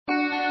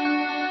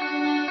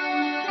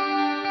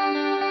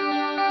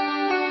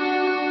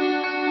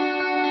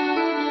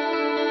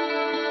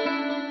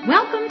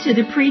Welcome to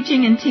the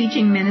preaching and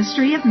teaching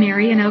ministry of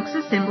Marion Oaks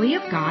Assembly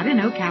of God in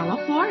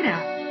Ocala,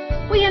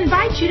 Florida. We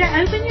invite you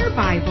to open your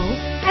Bible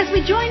as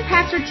we join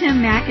Pastor Tim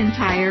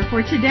McIntyre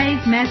for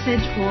today's message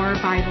or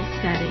Bible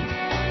study.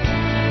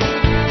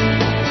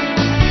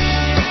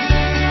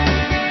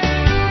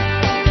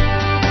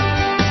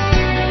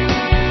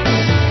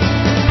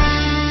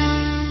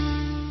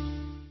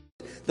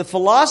 The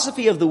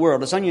philosophy of the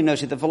world, it's on your note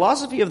sheet, the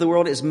philosophy of the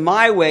world is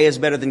my way is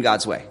better than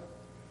God's way.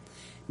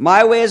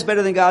 My way is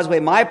better than God's way.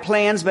 My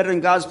plan's better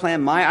than God's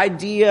plan. My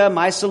idea,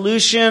 my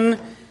solution.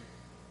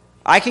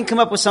 I can come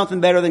up with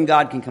something better than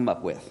God can come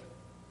up with.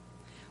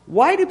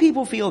 Why do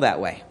people feel that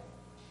way?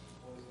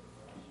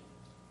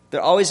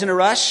 They're always in a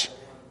rush?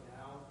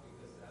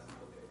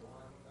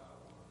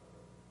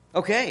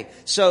 Okay,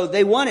 so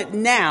they want it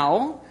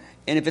now,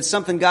 and if it's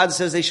something God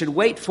says they should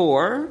wait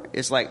for,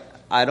 it's like,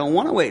 I don't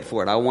want to wait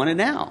for it. I want it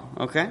now.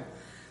 Okay?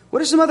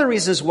 What are some other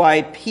reasons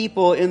why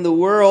people in the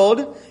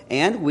world,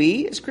 and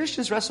we as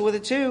Christians wrestle with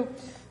it too,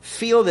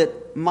 feel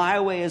that my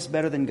way is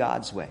better than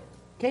God's way?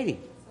 Katie?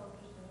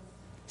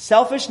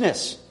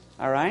 Selfishness.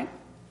 All right.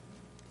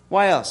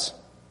 Why else?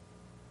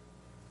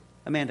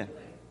 Amanda?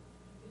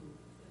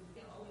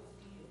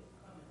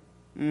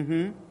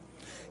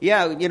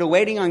 Yeah,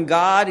 waiting on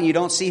God and you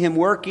don't see Him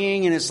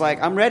working and it's like,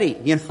 I'm ready,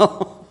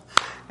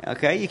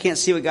 Okay, you can't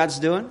see what God's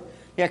doing.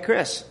 Yeah,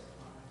 Chris?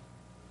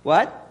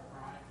 What?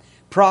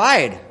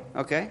 Pride.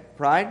 Okay,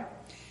 pride.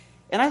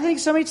 And I think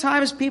so many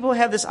times people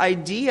have this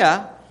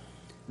idea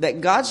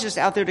that God's just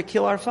out there to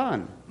kill our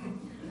fun.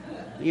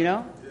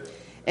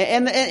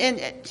 And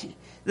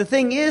the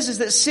thing is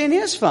that sin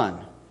is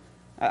fun.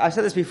 I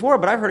said this before,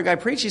 but I've heard a guy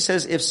preach. He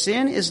says, if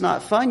sin is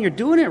not fun, you're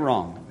doing it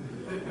wrong.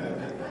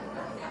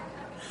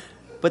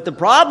 But the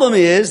problem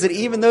is that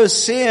even though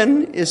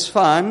sin is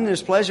fun,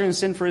 there's pleasure in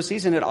sin for a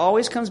season, it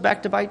always comes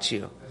back to bite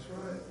you. That's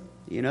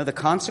right. The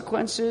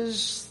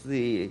consequences,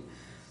 the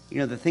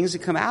things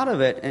that come out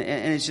of it,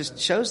 and it just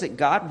shows that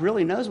God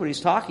really knows what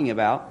He's talking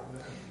about.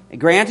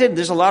 And granted,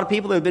 there's a lot of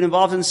people that have been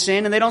involved in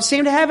sin, and they don't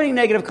seem to have any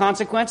negative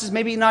consequences,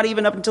 maybe not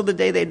even up until the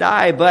day they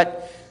die,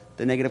 but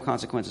the negative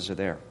consequences are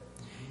there.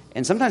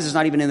 And sometimes it's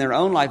not even in their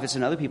own life, it's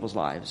in other people's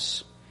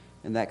lives,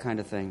 and that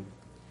kind of thing.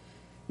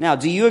 Now,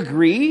 do you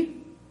agree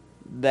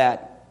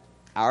that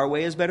our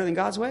way is better than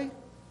God's way?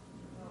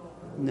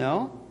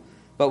 No?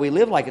 But we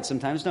live like it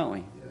sometimes, don't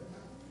we?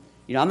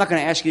 I'm not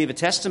going to ask you to give a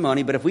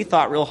testimony, but if we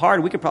thought real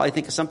hard, we could probably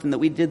think of something that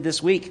we did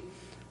this week.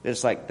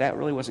 It's like, that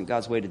really wasn't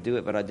God's way to do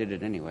it, but I did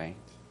it anyway.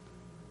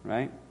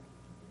 Right?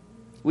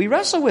 We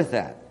wrestle with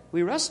that.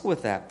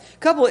 A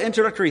couple of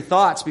introductory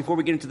thoughts before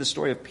we get into the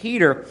story of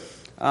Peter.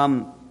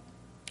 I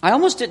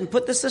almost didn't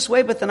put this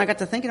way, but then I got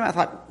to thinking about it.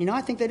 I thought,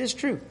 I think that is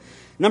true.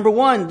 Number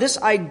one, this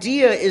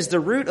idea is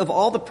the root of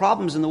all the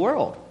problems in the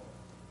world.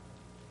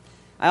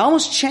 I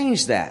almost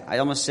changed that. I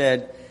almost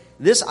said,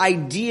 this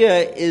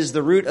idea is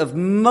the root of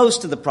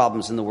most of the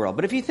problems in the world.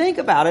 But if you think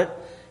about it,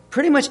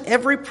 pretty much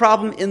every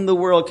problem in the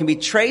world can be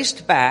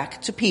traced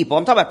back to people.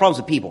 I'm talking about problems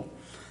with people.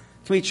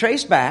 Can be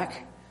traced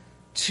back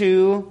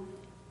to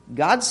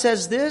God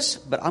says this,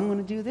 but I'm going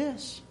to do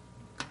this.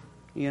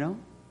 It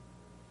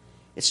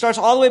starts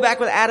all the way back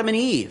with Adam and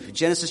Eve.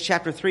 Genesis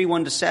chapter 3,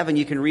 1-7.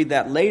 You can read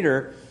that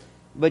later.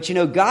 But,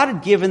 God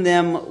had given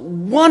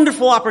them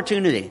wonderful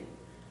opportunity.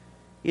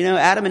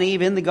 Adam and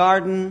Eve in the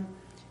garden.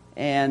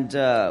 And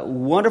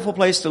wonderful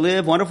place to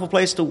live, wonderful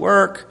place to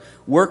work.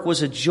 Work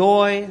was a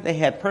joy. They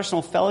had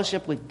personal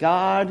fellowship with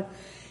God.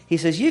 He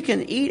says, you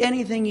can eat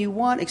anything you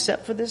want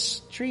except for this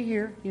tree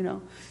here,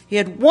 He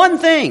had one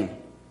thing,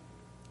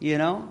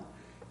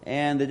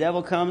 And the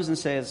devil comes and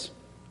says,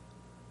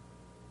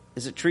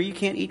 is it true you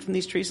can't eat from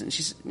these trees? And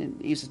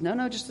he says,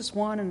 no, just this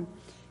one. And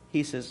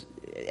he says,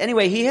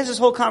 anyway, he has this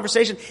whole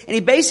conversation. And he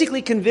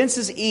basically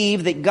convinces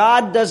Eve that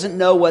God doesn't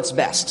know what's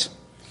best.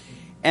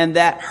 And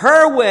that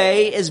her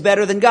way is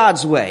better than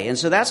God's way. And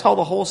so that's how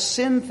the whole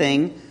sin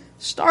thing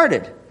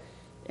started.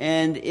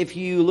 And if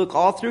you look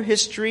all through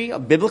history,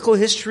 biblical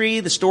history,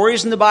 the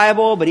stories in the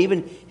Bible, but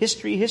even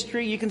history,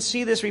 you can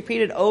see this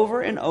repeated over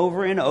and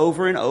over and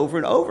over and over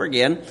and over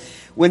again.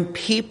 When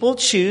people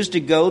choose to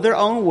go their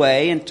own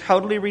way and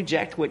totally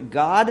reject what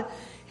God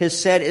has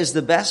said is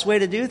the best way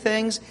to do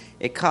things,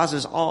 it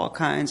causes all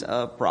kinds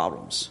of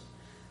problems.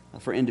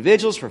 For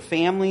individuals, for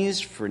families,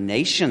 for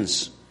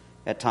nations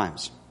at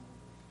times.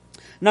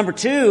 Number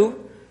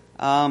two,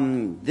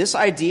 this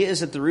idea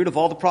is at the root of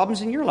all the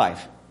problems in your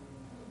life.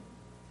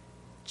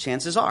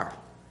 Chances are.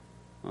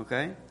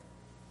 Okay?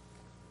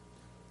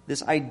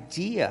 This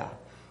idea.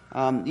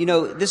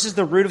 This is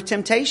the root of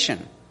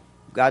temptation.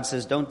 God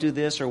says, don't do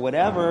this or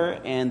whatever,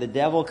 and the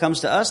devil comes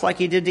to us like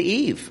he did to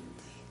Eve.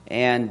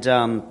 And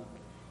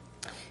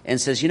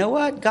says, you know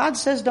what? God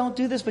says don't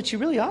do this, but you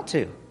really ought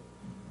to.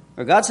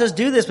 Or God says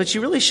do this, but you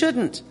really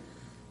shouldn't.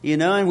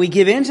 And we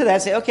give in to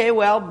that, say, okay,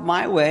 well,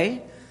 my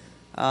way.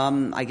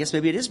 I guess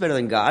maybe it is better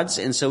than God's,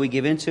 and so we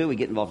give into it. We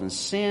get involved in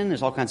sin.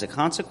 There's all kinds of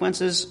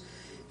consequences.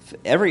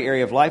 Every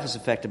area of life is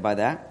affected by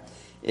that.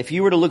 If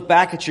you were to look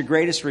back at your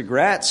greatest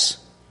regrets,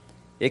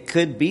 it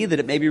could be that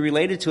it may be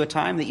related to a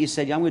time that you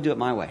said, yeah, I'm going to do it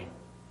my way.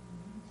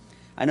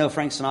 I know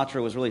Frank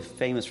Sinatra was really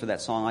famous for that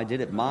song, I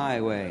Did It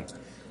My Way.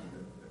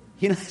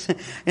 You know,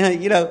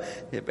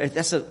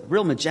 that's a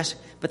real majestic,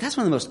 but that's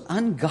one of the most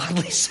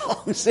ungodly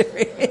songs there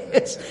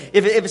is,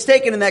 if it's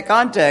taken in that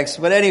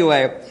context. But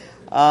anyway,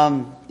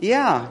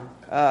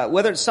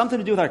 whether it's something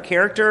to do with our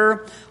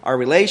character, our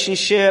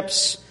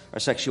relationships, our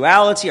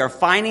sexuality, our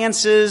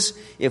finances,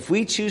 if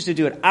we choose to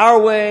do it our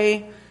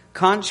way,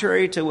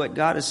 contrary to what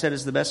God has said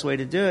is the best way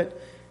to do it,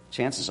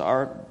 chances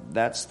are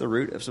that's the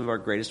root of some of our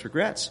greatest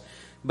regrets.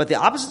 But the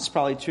opposite is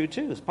probably true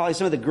too. It's probably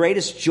some of the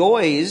greatest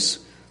joys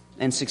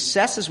and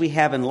successes we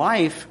have in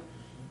life.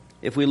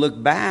 If we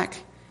look back,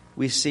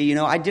 we see,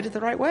 I did it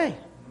the right way.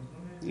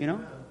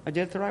 I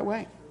did it the right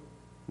way.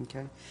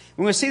 Okay.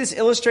 We're going to see this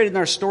illustrated in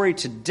our story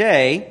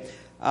today.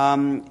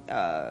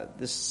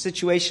 This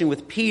situation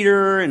with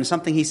Peter and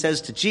something he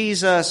says to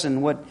Jesus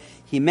and what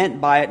he meant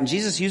by it. And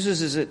Jesus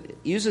uses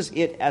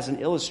it as an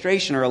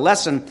illustration or a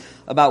lesson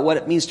about what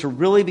it means to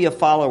really be a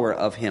follower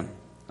of him.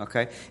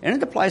 Okay? And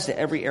it applies to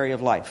every area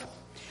of life.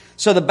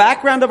 So the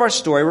background of our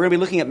story, we're going to be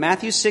looking at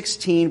Matthew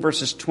 16,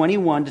 verses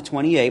 21 to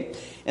 28.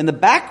 And the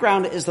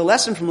background is the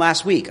lesson from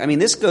last week. I mean,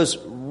 this goes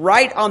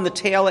right on the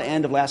tail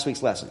end of last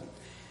week's lesson.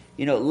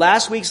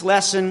 Last week's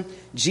lesson,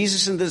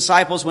 Jesus and the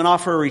disciples went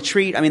off for a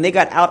retreat. I mean, they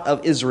got out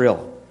of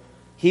Israel.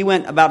 He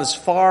went about as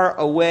far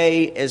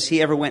away as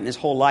he ever went in his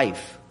whole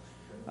life.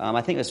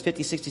 I think it was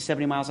 50, 60,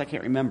 70 miles. I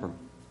can't remember.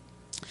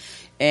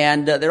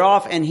 And they're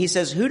off, and he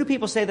says, who do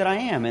people say that I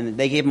am? And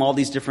they gave him all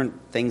these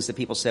different things that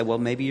people said. Well,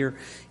 maybe you're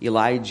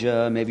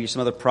Elijah, maybe you're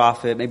some other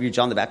prophet, maybe you're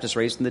John the Baptist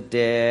raised from the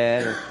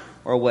dead,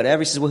 or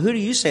whatever. He says, well, who do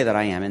you say that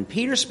I am? And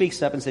Peter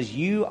speaks up and says,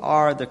 you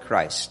are the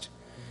Christ,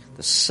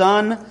 the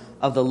Son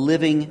of the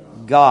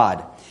living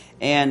God.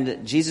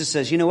 And Jesus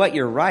says, you know what?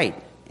 You're right.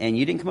 And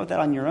you didn't come up with that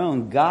on your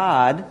own.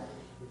 God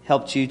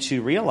helped you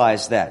to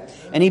realize that.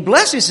 And he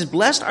blessed you. He says,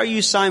 blessed are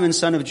you, Simon,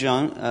 son of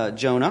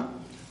Jonah.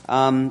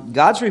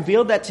 God's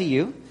revealed that to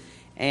you.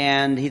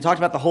 And he talked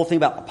about the whole thing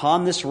about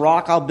upon this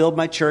rock I'll build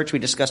my church. We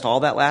discussed all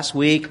that last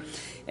week.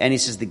 And he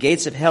says the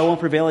gates of hell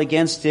won't prevail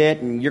against it.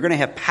 And you're going to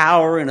have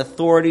power and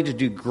authority to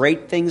do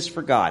great things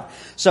for God.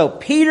 So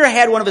Peter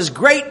had one of his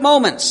great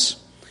moments.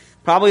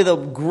 Probably the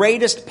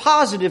greatest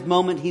positive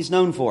moment he's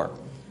known for.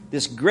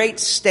 This great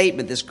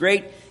statement, this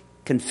great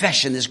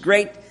confession, this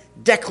great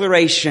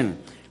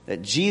declaration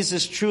that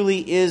Jesus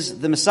truly is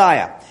the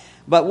Messiah.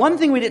 But one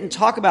thing we didn't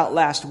talk about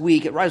last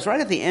week, it was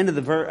right at the end of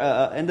the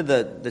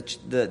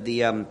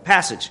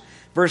passage,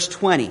 verse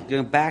 20,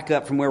 going back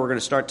up from where we're going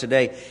to start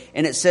today.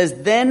 And it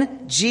says,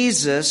 then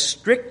Jesus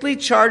strictly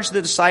charged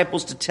the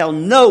disciples to tell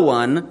no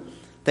one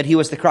that he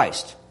was the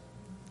Christ.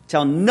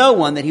 Tell no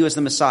one that he was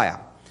the Messiah.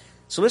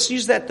 So let's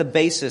use that as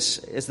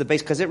the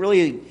base, because it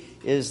really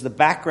is the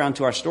background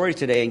to our story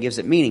today and gives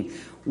it meaning.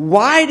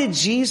 Why did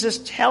Jesus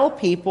tell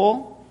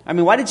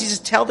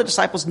the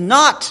disciples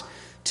not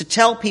to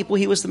tell people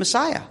he was the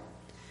Messiah?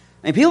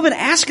 And people have been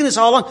asking this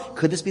all along.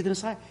 Could this be the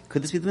Messiah?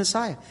 Could this be the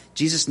Messiah?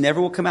 Jesus never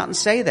will come out and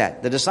say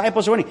that. The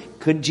disciples are wondering,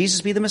 could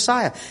Jesus be the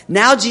Messiah?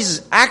 Now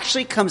Jesus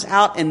actually comes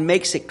out and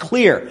makes it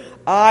clear.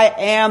 I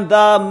am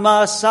the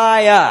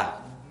Messiah.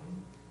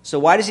 So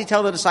why does he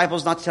tell the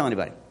disciples not to tell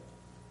anybody?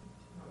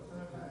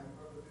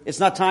 It's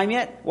not time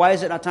yet? Why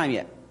is it not time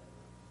yet?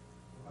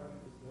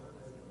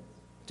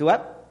 To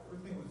what?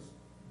 Everything was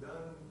done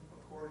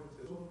according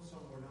to some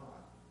were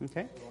not.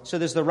 Okay. So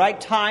there's the right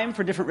time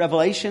for different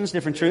revelations,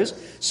 different truths.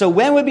 So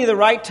when would be the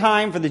right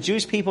time for the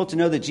Jewish people to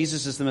know that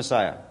Jesus is the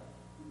Messiah?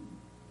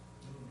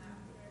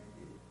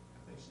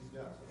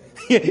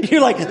 You're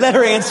like, let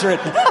her answer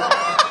it. Because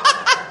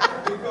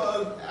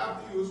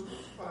after he was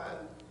crucified,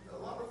 a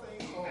lot of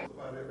things told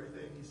about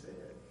everything he said.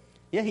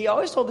 Yeah, he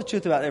always told the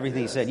truth about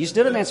everything he said. You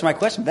still didn't answer my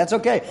question, but that's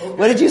okay.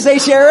 What did you say,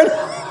 Sharon?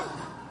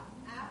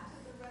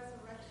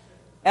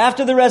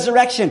 After the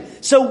resurrection.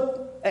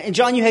 So, and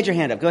John, you had your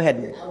hand up. Go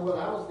ahead. Well,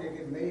 I was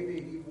thinking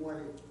maybe he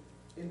wanted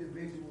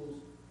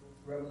individuals'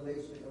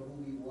 revelation of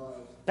who he was.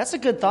 That's a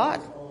good thought.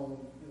 His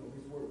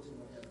works and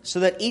whatever.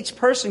 So that each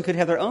person could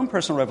have their own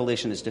personal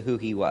revelation as to who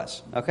he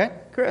was. Okay?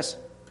 Chris?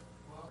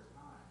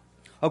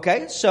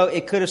 Okay, so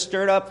it could have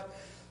stirred up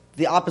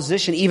the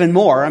opposition even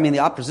more. I mean, the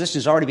opposition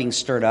is already being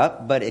stirred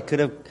up, but it could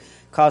have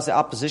caused the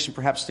opposition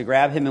perhaps to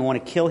grab him and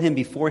want to kill him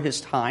before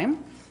his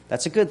time.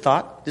 That's a good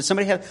thought. Did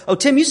somebody have... Oh,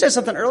 Tim, you said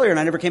something earlier and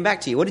I never came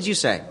back to you. What did you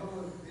say?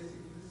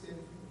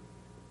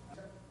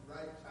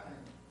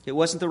 It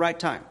wasn't the right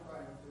time.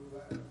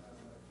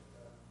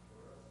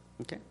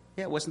 Okay.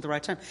 Yeah, it wasn't the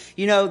right time.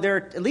 There are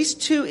at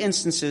least two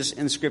instances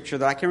in Scripture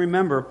that I can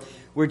remember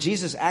where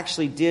Jesus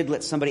actually did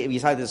let somebody,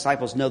 besides the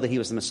disciples, know that he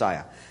was the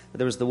Messiah.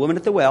 There was the woman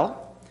at the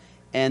well,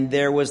 and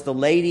there was the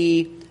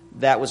lady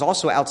that was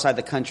also outside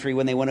the country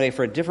when they went away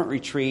for a different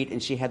retreat,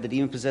 and she had the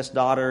demon-possessed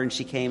daughter, and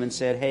she came and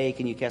said, hey,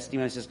 can you cast the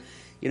demon? And he says,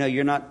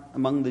 you're not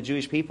among the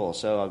Jewish people,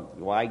 so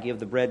why give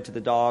the bread to the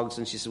dogs?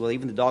 And she said, well,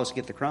 even the dogs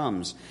get the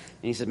crumbs.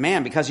 And he said,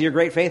 man, because of your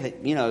great faith,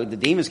 the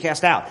demons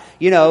cast out.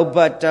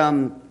 But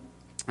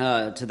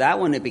to that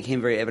one, it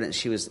became very evident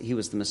he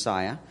was the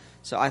Messiah.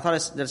 So I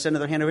thought, did I send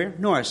another hand over here?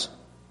 Norris.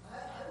 I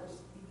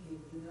was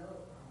thinking, to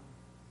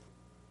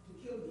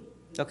kill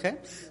Okay,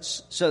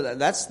 so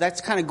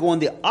that's kind of going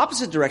the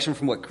opposite direction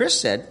from what Chris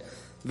said.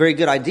 Very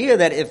good idea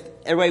that if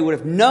everybody would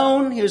have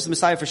known he was the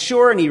Messiah for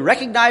sure and he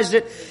recognized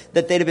it,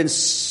 that they'd have been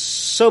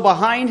so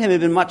behind him, it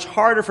would have been much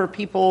harder for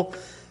people,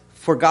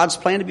 for God's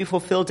plan to be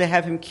fulfilled, to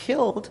have him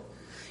killed.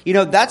 You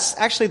know, that's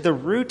actually the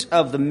root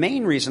of the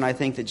main reason I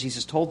think that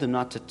Jesus told them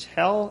not to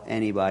tell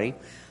anybody.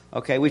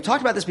 Okay, we've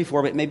talked about this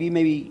before, but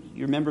maybe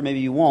you remember, maybe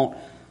you won't.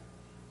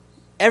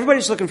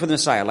 Everybody's looking for the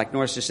Messiah, like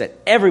Norris just said.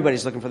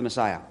 Everybody's looking for the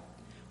Messiah.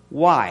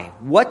 Why?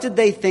 What did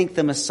they think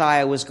the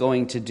Messiah was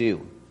going to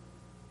do?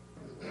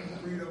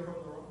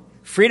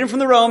 Freedom from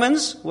the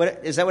Romans.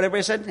 What, is that what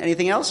everybody said?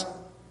 Anything else?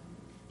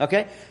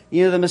 Okay.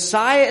 You know, the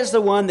Messiah is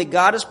the one that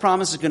God has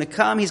promised is going to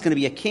come. He's going to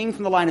be a king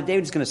from the line of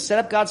David. He's going to set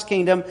up God's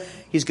kingdom.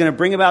 He's going to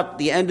bring about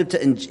the end of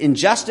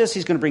injustice.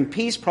 He's going to bring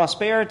peace,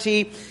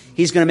 prosperity.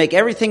 He's going to make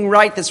everything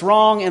right that's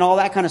wrong and all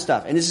that kind of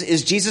stuff. And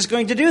is Jesus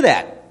going to do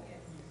that?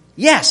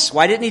 Yes.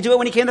 Why didn't he do it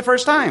when he came the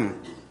first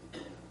time?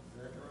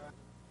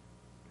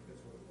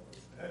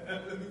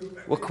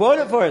 Well, quote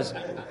it for us.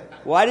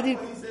 Why did he?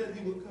 He said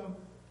he would come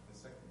the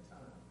second time.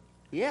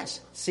 Yes.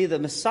 See, the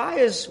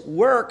Messiah's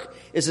work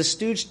is a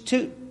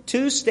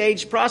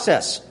two-stage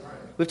process.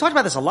 We've talked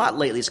about this a lot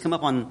lately. It's come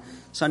up on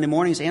Sunday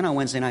mornings and on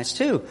Wednesday nights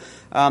too.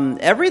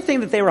 Everything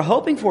that they were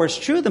hoping for is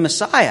true, the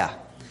Messiah.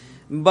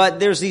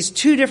 But there's these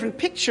two different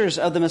pictures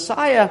of the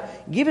Messiah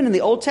given in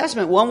the Old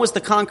Testament. One was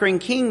the conquering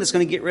king that's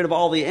going to get rid of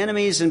all the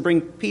enemies and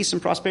bring peace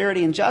and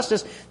prosperity and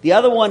justice. The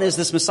other one is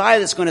this Messiah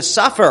that's going to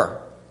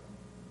suffer,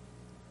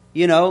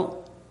 you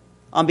know,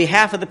 on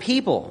behalf of the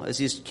people as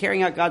he's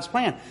carrying out God's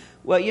plan.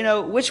 Well, you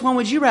know, which one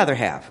would you rather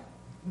have?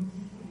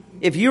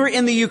 If you were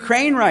in the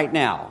Ukraine right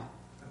now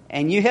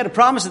and you had a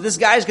promise that this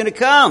guy's going to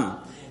come,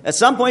 at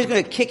some point he's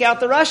going to kick out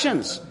the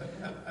Russians.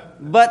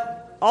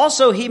 But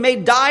also he may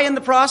die in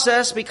the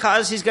process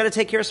because he's got to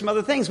take care of some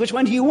other things. Which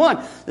one do you want?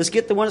 Let's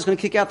get the one that's going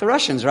to kick out the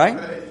Russians, right?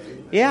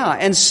 Yeah,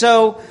 and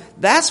so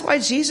that's why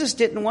Jesus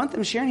didn't want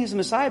them sharing he's the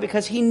Messiah,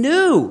 because he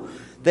knew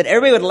that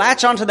everybody would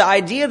latch onto the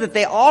idea that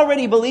they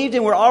already believed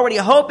in, were already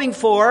hoping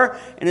for.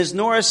 And as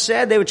Norris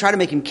said, they would try to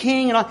make him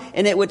king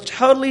and it would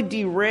totally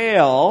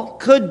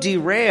could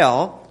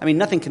derail. I mean,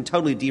 nothing can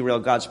totally derail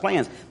God's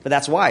plans, but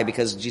that's why,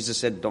 because Jesus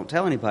said, don't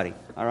tell anybody,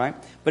 all right?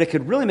 But it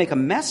could really make a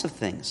mess of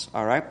things,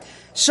 all right?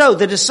 So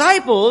the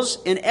disciples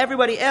and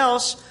everybody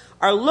else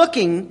are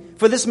looking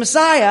for this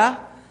Messiah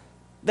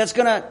that's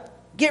going to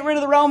get rid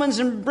of the Romans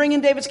and bring in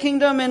David's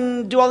kingdom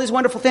and do all these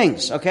wonderful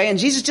things, okay? And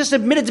Jesus just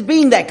admitted to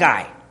being that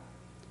guy.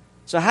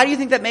 So how do you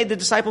think that made the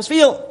disciples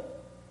feel?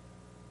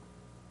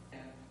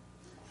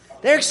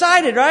 They're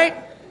excited, right?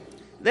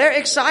 They're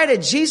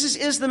excited. Jesus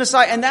is the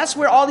Messiah. And that's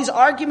where all these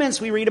arguments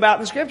we read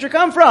about in Scripture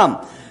come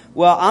from.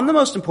 Well, I'm the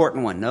most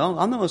important one. No,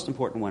 I'm the most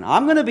important one.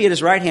 I'm going to be at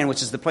his right hand,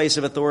 which is the place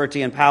of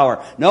authority and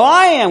power. No,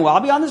 I am. Well,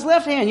 I'll be on his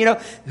left hand. You know,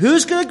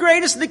 who's the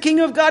greatest in the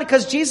kingdom of God?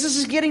 Because Jesus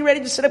is getting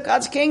ready to set up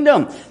God's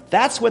kingdom.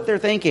 That's what they're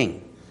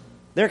thinking.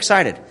 They're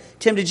excited.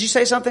 Tim, did you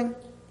say something?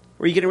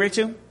 Were you getting ready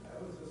to?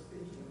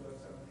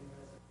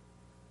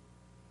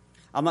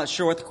 I'm not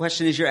sure what the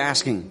question is you're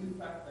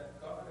asking.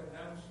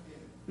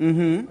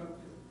 Mm-hmm.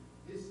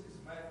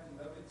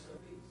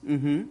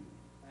 Mm-hmm.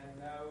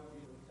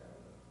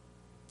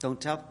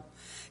 Don't tell them.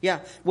 Yeah.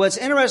 Well, it's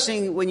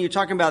interesting when you're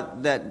talking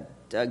about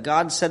that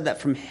God said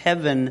that from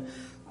heaven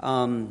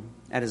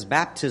at his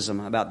baptism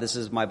about this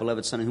is my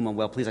beloved son in whom I'm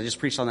well pleased. I just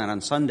preached on that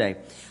on Sunday.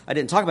 I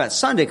didn't talk about it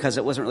Sunday because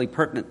it wasn't really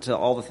pertinent to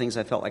all the things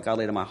I felt like God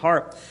laid on my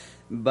heart.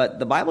 But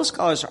the Bible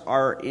scholars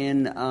are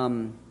in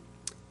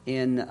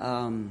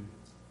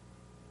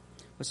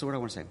what's the word I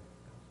want to say?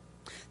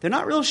 They're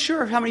not real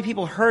sure how many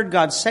people heard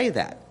God say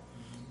that.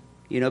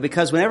 You know,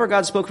 because whenever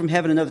God spoke from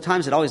heaven in other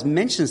times, it always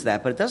mentions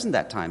that, but it doesn't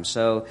that time.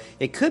 So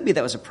it could be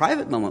that was a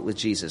private moment with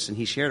Jesus and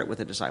he shared it with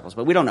the disciples,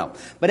 but we don't know.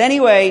 But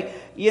anyway,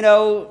 you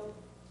know,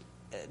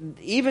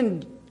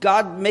 even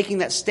God making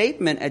that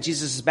statement at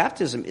Jesus'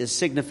 baptism is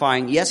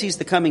signifying, yes, he's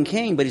the coming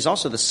king, but he's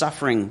also the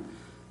suffering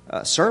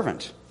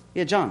servant.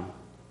 Yeah, John.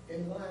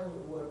 In line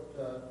with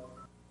what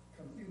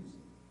confusing.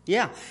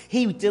 Yeah,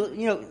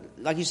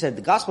 like you said,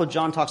 the Gospel of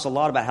John talks a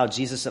lot about how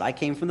Jesus said, I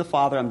came from the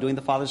Father, I'm doing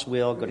the Father's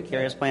will, go to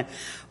carry his plan.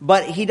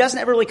 But he doesn't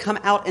ever really come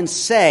out and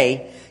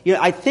say, you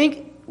know, I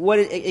think what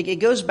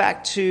it goes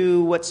back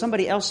to what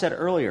somebody else said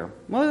earlier.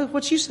 Well,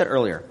 what you said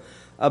earlier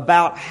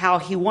about how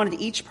he wanted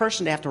each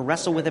person to have to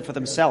wrestle with it for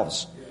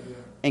themselves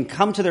and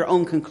come to their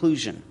own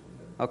conclusion.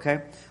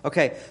 Okay?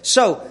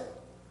 So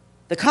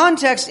the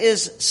context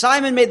is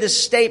Simon made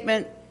this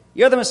statement,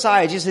 you're the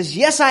Messiah. Jesus says,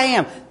 yes, I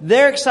am.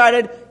 They're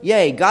excited.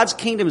 Yay, God's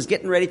kingdom is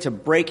getting ready to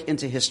break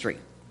into history.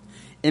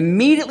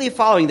 Immediately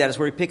following that is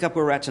where we pick up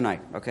where we're at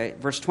tonight. Okay,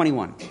 verse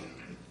 21.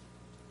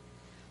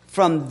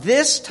 From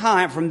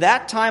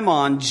that time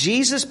on,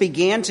 Jesus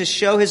began to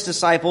show his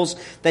disciples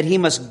that he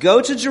must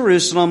go to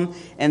Jerusalem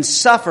and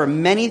suffer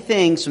many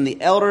things from the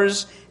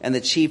elders and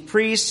the chief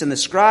priests and the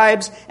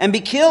scribes and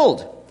be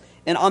killed,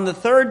 and on the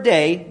third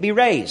day be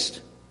raised.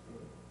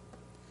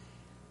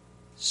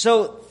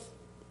 So,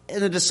 in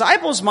the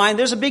disciples' mind,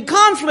 there's a big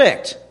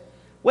conflict.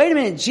 Wait a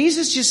minute,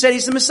 Jesus just said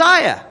he's the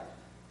Messiah.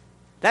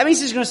 That means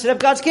he's going to set up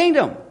God's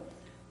kingdom.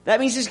 That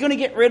means he's going to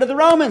get rid of the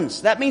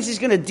Romans. That means he's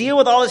going to deal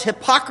with all this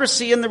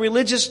hypocrisy in the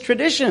religious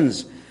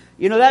traditions.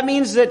 That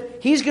means that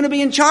he's going to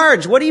be in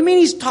charge. What do you mean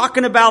he's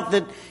talking about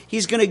that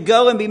he's going to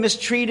go and be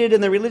mistreated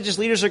and the religious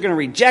leaders are going to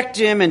reject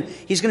him and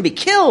he's going to be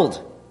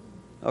killed?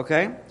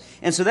 Okay?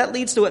 And so that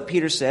leads to what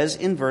Peter says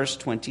in verse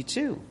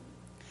 22.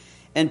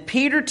 And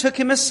Peter took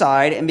him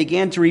aside and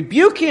began to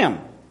rebuke him,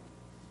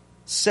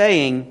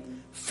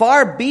 saying,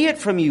 "Far be it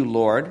from you,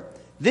 Lord,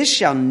 this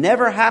shall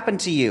never happen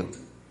to you."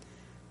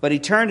 But he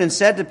turned and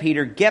said to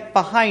Peter, "Get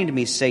behind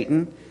me,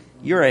 Satan.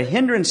 You're a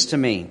hindrance to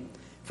me,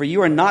 for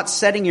you are not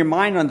setting your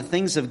mind on the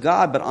things of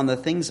God, but on the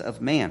things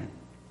of man."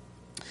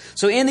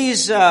 So in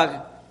these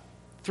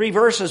 3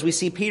 verses, we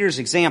see Peter's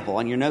example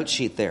on your note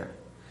sheet there.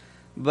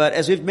 But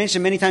as we've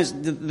mentioned many times,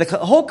 the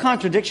whole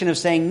contradiction of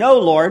saying, "No,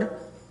 Lord,"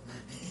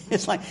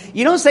 it's like,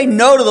 you don't say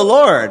no to the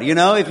Lord.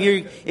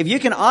 If you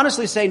can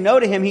honestly say no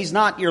to him, he's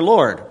not your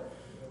Lord.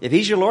 If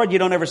he's your Lord, you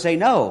don't ever say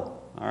no.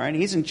 All right?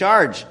 He's in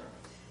charge.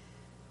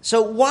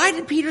 So why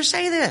did Peter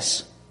say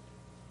this?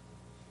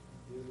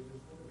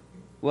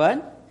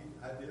 What?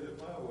 I did it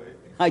my way.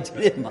 I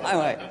did it my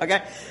way.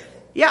 Okay.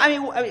 Yeah, I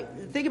mean,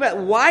 think about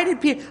it. Why did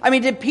Peter...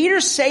 did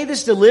Peter say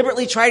this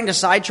deliberately trying to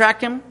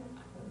sidetrack him?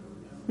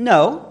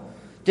 No.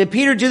 Did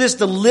Peter do this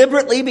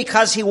deliberately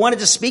because he wanted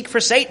to speak for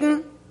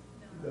Satan?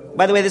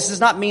 By the way, this does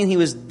not mean he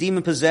was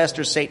demon-possessed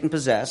or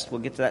Satan-possessed.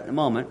 We'll get to that in a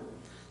moment.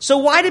 So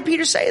why did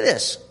Peter say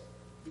this?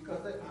 Because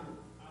I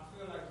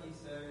feel like he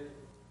said it,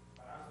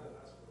 but I feel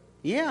that's what.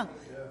 Yeah.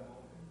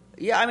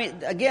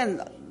 Yeah,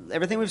 again,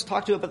 everything we've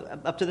talked to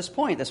up to this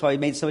point, that's why he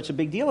made such a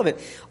big deal of it.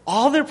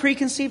 All their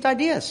preconceived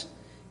ideas.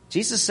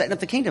 Jesus is setting up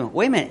the kingdom.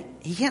 Wait a minute.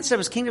 He can't set up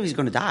his kingdom. He's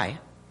going to die.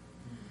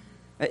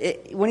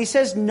 When he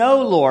says,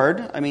 "No,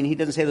 Lord," he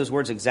doesn't say those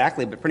words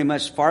exactly, but pretty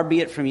much, "Far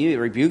be it from you," he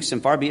rebukes him,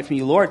 "Far be it from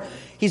you, Lord."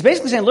 He's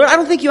basically saying, "Lord, I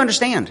don't think you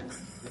understand.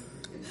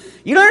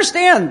 You don't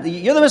understand.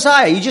 You're the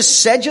Messiah. You just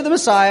said you're the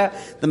Messiah.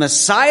 The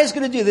Messiah is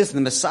going to do this, and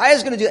the Messiah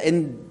is going to do it,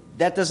 and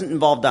that doesn't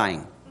involve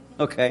dying."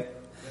 Okay?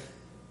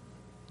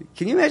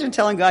 Can you imagine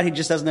telling God he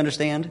just doesn't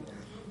understand?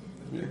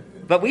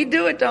 But we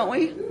do it, don't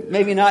we?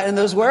 Maybe not in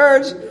those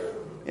words.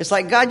 It's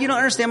like, "God, you don't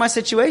understand my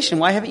situation.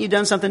 Why haven't you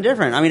done something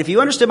different?" If you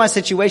understood my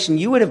situation,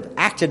 you would have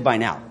acted by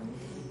now.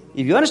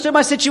 If you understood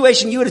my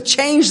situation, you would have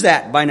changed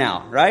that by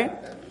now, right?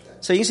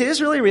 So you can see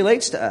this really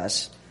relates to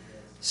us.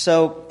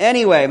 So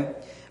anyway,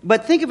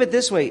 but think of it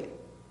this way.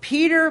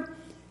 Peter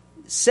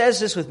says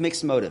this with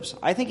mixed motives.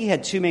 I think he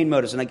had 2 main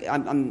motives. And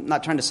I'm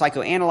not trying to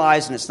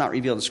psychoanalyze, and it's not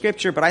revealed in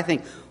Scripture, but I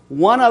think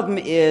one of them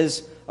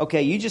is,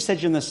 okay, you just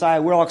said you're the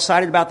Messiah. We're all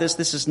excited about this.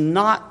 This is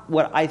not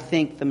what I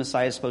think the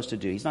Messiah is supposed to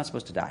do. He's not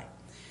supposed to die.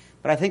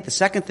 But I think the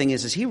second thing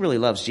is he really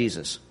loves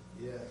Jesus.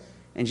 Yes.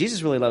 And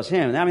Jesus really loves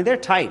him. They're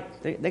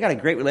tight. They got a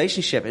great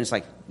relationship. And it's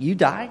like, you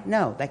die?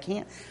 No, that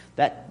can't.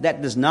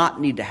 That does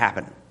not need to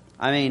happen.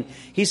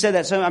 He said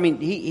that. So,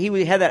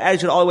 he had that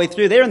attitude all the way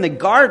through. They're in the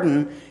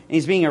garden, and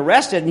he's being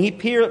arrested, and he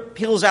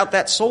peels out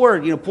that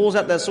sword, pulls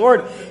out that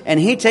sword, and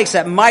he takes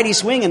that mighty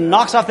swing and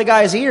knocks off the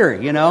guy's ear,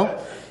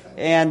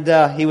 And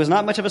he was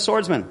not much of a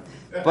swordsman.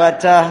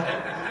 But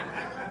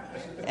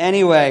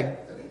anyway...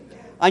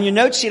 On your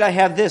note sheet, I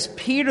have this.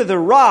 Peter the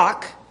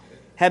rock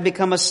had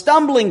become a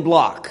stumbling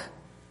block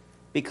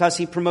because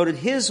he promoted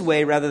his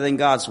way rather than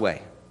God's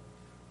way.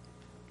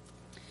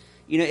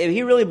 If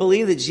he really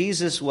believed that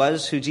Jesus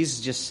was who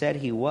Jesus just said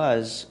he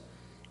was,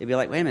 it'd be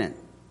like, wait a minute,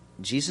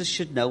 Jesus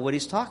should know what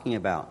he's talking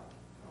about.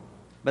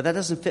 But that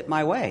doesn't fit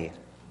my way.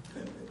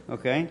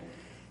 Okay?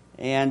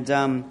 And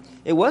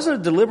it wasn't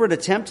a deliberate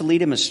attempt to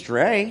lead him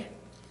astray.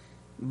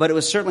 But it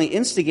was certainly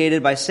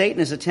instigated by Satan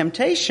as a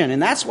temptation.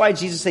 And that's why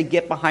Jesus said,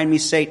 "Get behind me,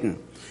 Satan."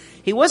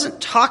 He wasn't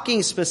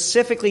talking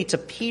specifically to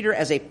Peter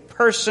as a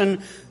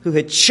person who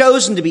had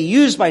chosen to be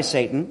used by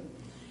Satan.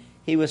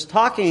 He was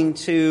talking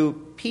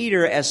to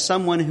Peter as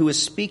someone who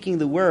was speaking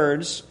the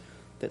words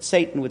that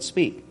Satan would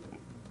speak.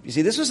 You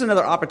see, this was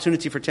another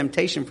opportunity for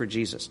temptation for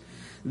Jesus.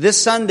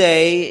 This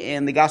Sunday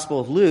in the Gospel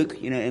of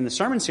Luke, in the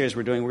sermon series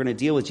we're going to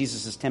deal with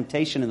Jesus'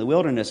 temptation in the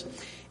wilderness.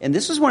 And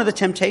this was one of the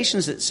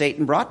temptations that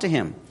Satan brought to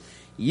him.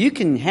 You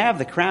can have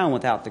the crown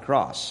without the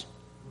cross.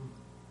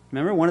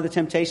 Remember, one of the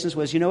temptations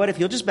was, if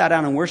you'll just bow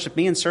down and worship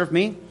me and serve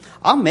me,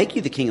 I'll make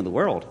you the king of the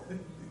world.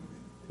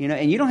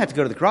 And you don't have to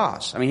go to the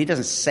cross. He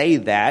doesn't say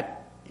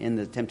that in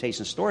the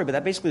temptation story, but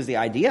that basically is the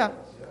idea.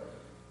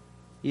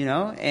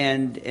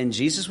 And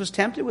Jesus was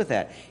tempted with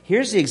that.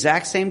 Here's the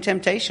exact same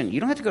temptation.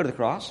 You don't have to go to the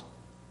cross.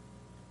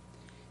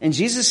 And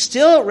Jesus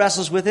still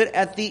wrestles with it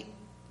at the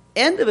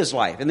end of his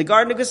life, in the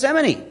Garden of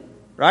Gethsemane.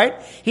 Right?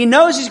 He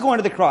knows he's going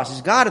to the cross.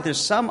 He's, God, if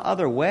there's some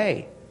other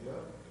way.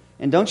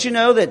 And don't you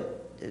know that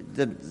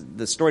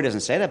the story doesn't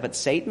say that, but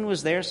Satan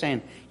was there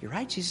saying, "You're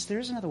right, Jesus, there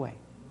is another way."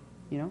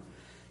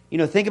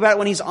 Think about it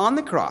when he's on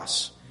the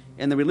cross,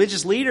 and the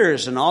religious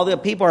leaders and all the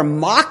people are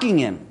mocking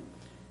him,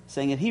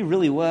 saying if he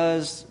really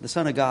was the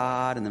Son of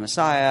God and the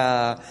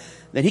Messiah,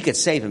 then he could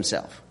save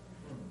himself.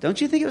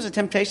 Don't you think it was a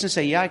temptation to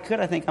say, "Yeah, I could,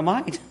 I think I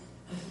might"?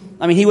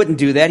 He wouldn't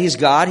do that. He's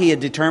God. He had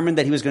determined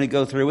that he was going to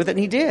go through with it, and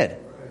he did.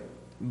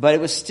 But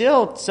it was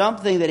still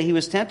something that he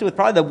was tempted with,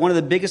 probably one of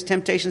the biggest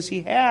temptations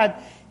he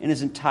had in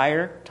his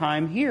entire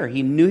time here.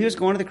 He knew he was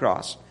going to the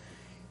cross.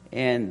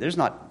 And there's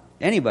not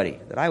anybody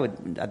that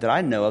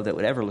I know of that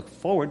would ever look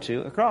forward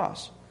to a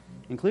cross,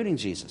 including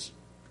Jesus.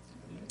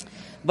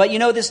 But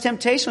this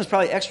temptation was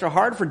probably extra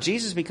hard for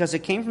Jesus because it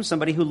came from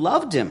somebody who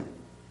loved him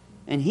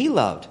and he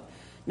loved.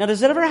 Now,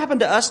 does that ever happen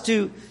to us?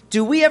 Do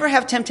we ever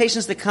have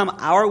temptations that come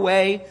our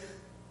way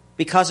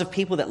because of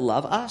people that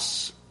love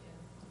us?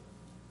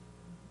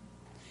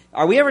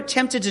 Are we ever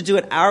tempted to do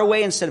it our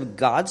way instead of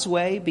God's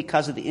way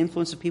because of the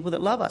influence of people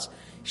that love us?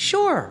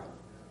 Sure.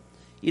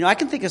 I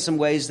can think of some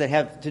ways that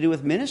have to do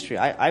with ministry.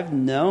 I've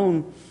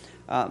known,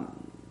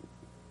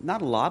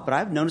 not a lot, but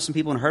I've known some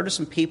people and heard of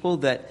some people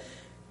that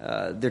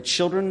their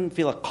children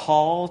feel a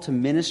call to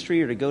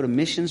ministry or to go to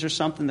missions or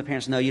something. The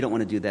parents, no, you don't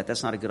want to do that.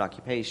 That's not a good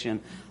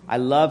occupation. I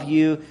love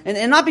you.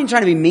 And not being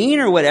trying to be mean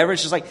or whatever.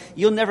 It's just like,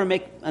 you'll never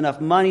make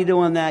enough money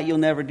doing that. You'll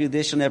never do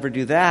this. You'll never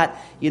do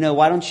that.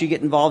 Why don't you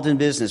get involved in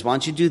business? Why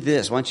don't you do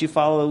this? Why don't you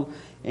follow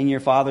in your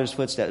father's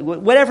footsteps?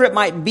 Whatever it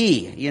might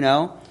be,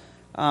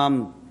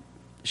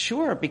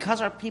 Sure,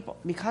 because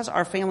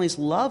our families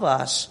love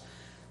us,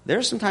 there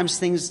are sometimes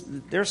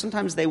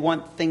they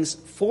want things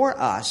for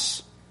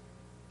us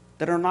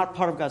that are not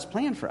part of God's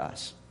plan for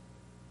us.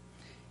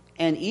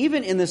 And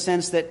even in the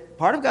sense that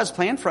part of God's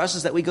plan for us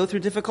is that we go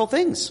through difficult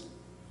things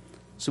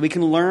so we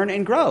can learn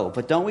and grow.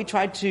 But don't we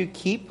try to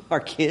keep our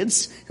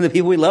kids and the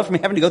people we love from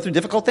having to go through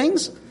difficult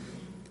things?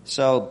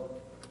 So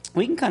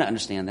we can kind of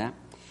understand that.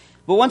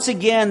 But once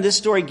again, this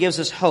story gives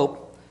us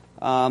hope.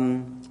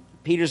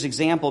 Peter's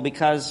example,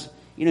 because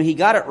he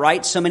got it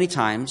right so many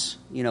times,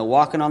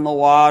 walking on the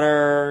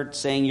water,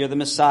 saying you're the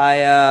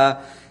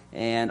Messiah,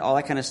 and all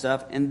that kind of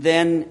stuff, and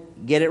then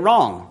get it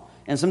wrong.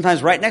 And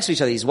sometimes right next to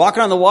each other. He's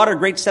walking on the water,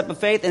 great step of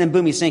faith, and then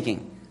boom, he's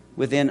sinking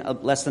within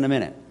less than a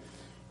minute.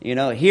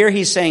 Here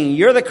he's saying,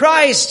 you're the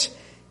Christ.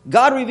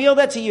 God revealed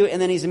that to you.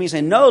 And then he's immediately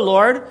saying, no,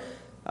 Lord.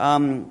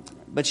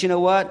 But you know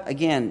what?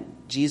 Again,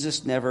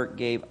 Jesus never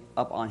gave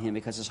up on him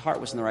because his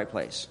heart was in the right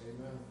place.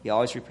 Amen. He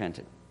always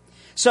repented.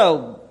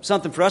 So,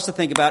 something for us to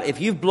think about.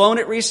 If you've blown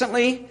it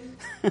recently,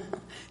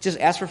 just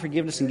ask for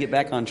forgiveness and get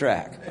back on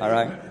track. All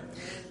right?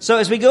 So,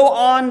 as we go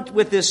on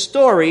with this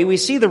story, we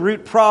see the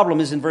root problem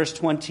is in verse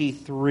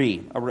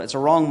 23. It's a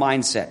wrong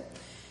mindset.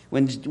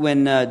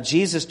 When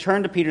Jesus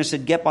turned to Peter and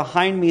said, get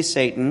behind me,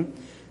 Satan.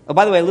 Oh,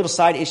 by the way, a little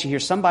side issue here.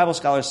 Some Bible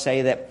scholars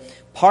say that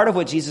part of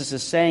what Jesus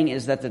is saying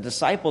is that the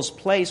disciples'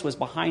 place was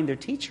behind their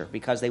teacher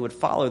because they would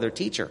follow their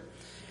teacher.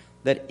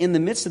 That in the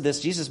midst of this,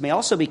 Jesus may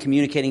also be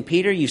communicating,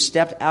 Peter, you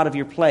stepped out of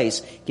your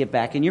place. Get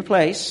back in your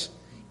place.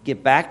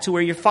 Get back to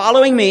where you're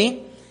following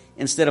me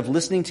instead of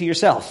listening to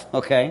yourself,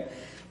 okay?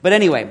 But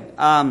anyway,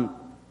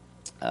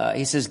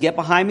 he says, get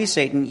behind me,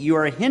 Satan. You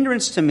are a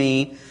hindrance to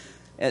me.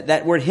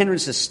 That word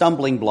hindrance is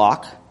stumbling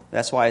block.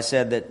 That's why I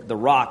said that the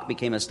rock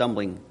became a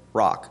stumbling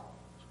block.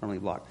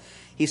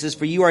 He says,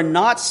 for you are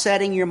not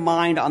setting your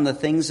mind on the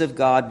things of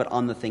God, but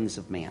on the things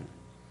of man.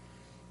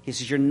 He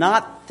says, you're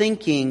not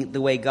thinking the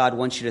way God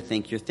wants you to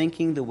think. You're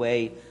thinking the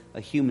way a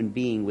human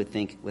being would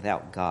think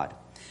without God.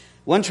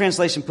 One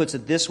translation puts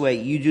it this way,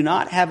 you do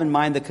not have in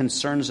mind the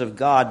concerns of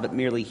God, but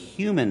merely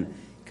human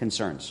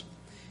concerns.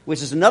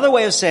 Which is another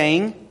way of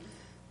saying,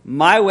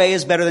 my way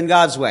is better than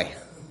God's way.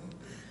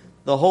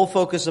 The whole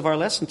focus of our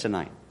lesson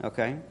tonight,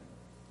 okay?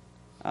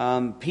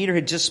 Peter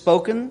had just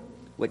spoken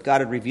what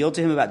God had revealed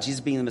to him about Jesus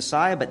being the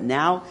Messiah, but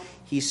now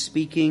he's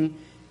speaking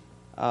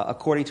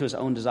according to his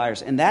own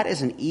desires. And that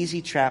is an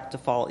easy trap to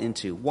fall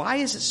into. Why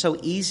is it so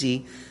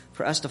easy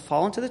for us to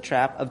fall into the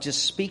trap of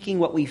just speaking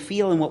what we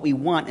feel and what we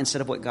want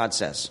instead of what God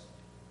says?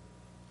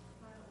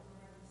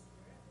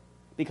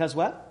 Because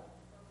what?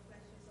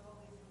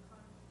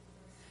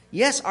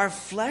 Yes, our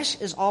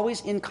flesh is always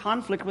in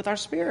conflict with our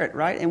spirit,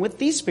 right? And with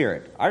the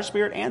Spirit, our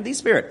spirit and the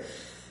Spirit.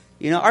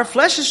 Our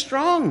flesh is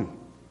strong,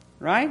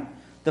 right?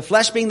 The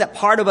flesh being that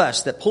part of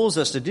us that pulls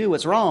us to do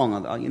what's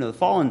wrong, the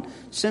fallen,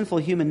 sinful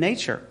human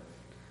nature.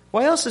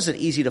 Why else is it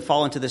easy to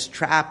fall into this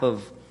trap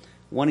of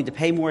wanting to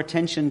pay more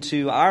attention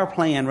to our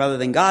plan rather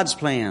than God's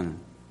plan?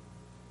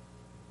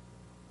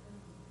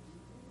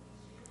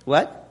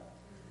 What?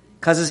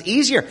 Because it's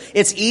easier.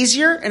 It's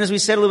easier, and as we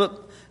said a little bit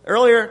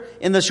earlier,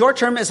 in the short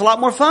term, it's a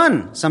lot more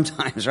fun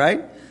sometimes,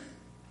 right?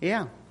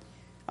 Yeah.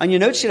 On your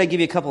note sheet, I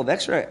give you a couple of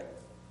extra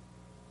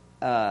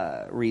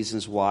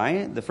reasons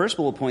why. The first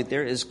bullet point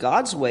there is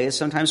God's way is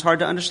sometimes hard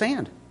to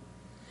understand.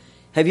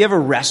 Have you ever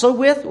wrestled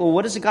with, well,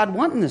 what does God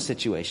want in this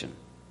situation?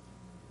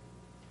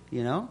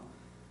 And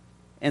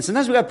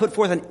sometimes we've got to put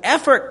forth an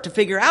effort to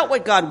figure out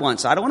what God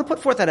wants. I don't want to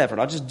put forth that effort.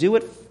 I'll just do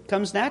what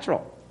comes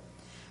natural.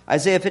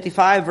 Isaiah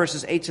 55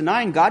 verses 8 to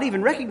 9, God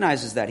even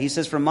recognizes that. He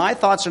says, for my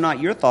thoughts are not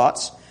your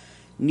thoughts,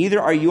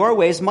 neither are your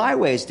ways my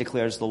ways,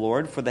 declares the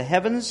Lord. For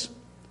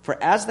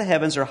as the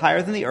heavens are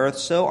higher than the earth,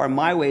 so are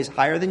my ways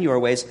higher than your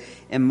ways,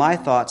 and my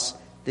thoughts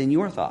than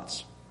your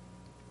thoughts.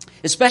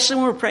 Especially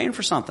when we're praying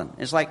for something.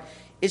 It's like,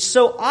 it's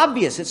so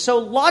obvious, it's so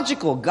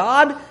logical.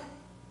 God,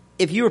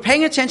 if you were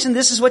paying attention,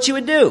 this is what you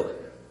would do.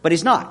 But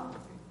he's not.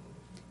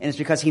 And it's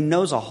because he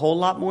knows a whole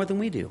lot more than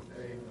we do.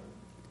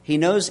 He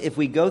knows if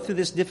we go through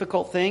this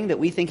difficult thing that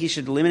we think he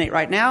should eliminate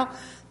right now,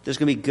 there's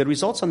going to be good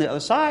results on the other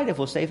side if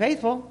we'll stay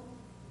faithful.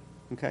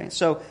 Okay,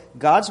 so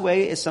God's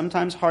way is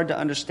sometimes hard to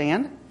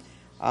understand.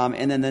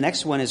 And then the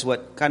next one is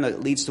what kind of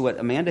leads to what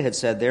Amanda had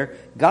said there.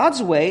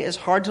 God's way is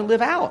hard to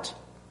live out.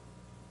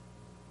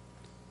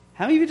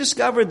 How many of you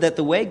discovered that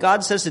the way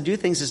God says to do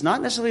things is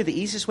not necessarily the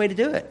easiest way to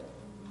do it?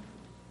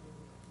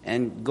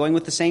 And going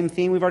with the same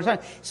theme we've already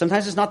talked,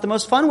 sometimes it's not the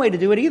most fun way to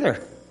do it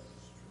either.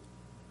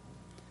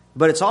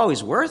 But it's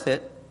always worth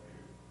it.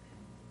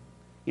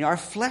 You know, our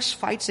flesh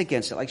fights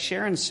against it, like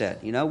Sharon said.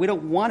 You know, we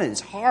don't want it. It's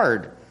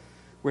hard.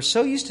 We're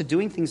so used to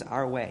doing things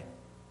our way.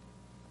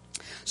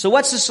 So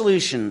what's the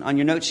solution on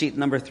your note sheet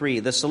number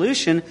 3? The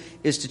solution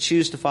is to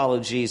choose to follow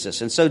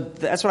Jesus. And so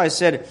that's what I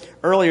said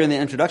earlier in the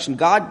introduction.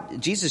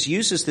 Jesus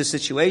uses this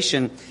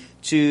situation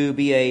to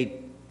be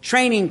a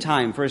training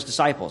time for his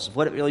disciples of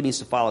what it really means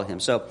to follow him.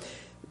 So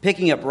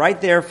picking up right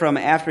there from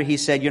after he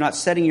said, you're not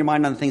setting your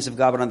mind on the things of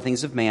God, but on the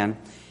things of man.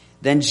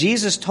 Then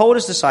Jesus told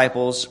his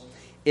disciples,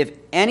 if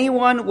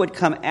anyone would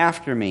come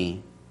after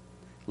me,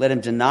 let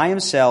him deny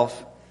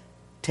himself,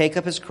 take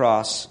up his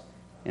cross,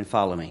 and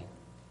follow me.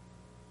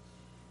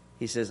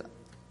 He says,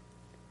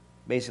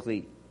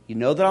 basically, you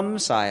know that I'm the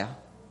Messiah.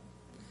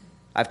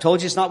 I've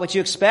told you it's not what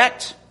you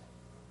expect.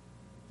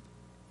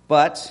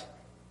 But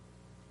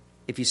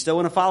if you still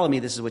want to follow me,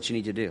 this is what you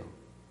need to do.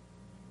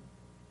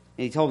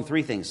 And he told them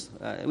 3 things.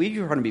 We've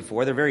heard them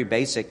before. They're very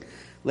basic.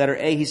 Letter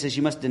A, he says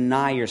you must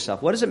deny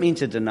yourself. What does it mean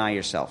to deny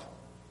yourself?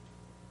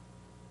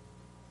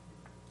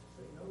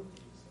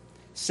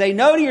 Say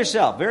no to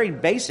yourself. Very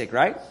basic,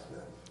 right?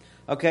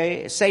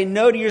 Okay, say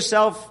no to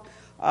yourself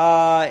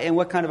in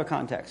what kind of a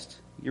context?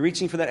 You're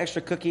reaching for that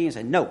extra cookie and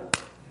say, no,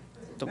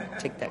 don't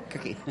take that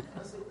cookie.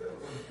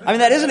 I mean,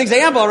 that is an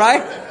example,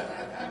 right?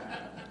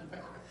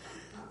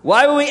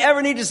 Why would we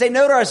ever need to say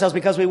no to ourselves?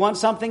 Because we want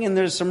something and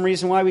there's some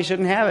reason why we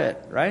shouldn't have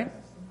it, right?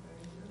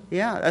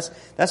 Yeah,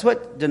 that's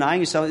what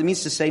denying yourself, it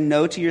means to say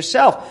no to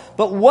yourself.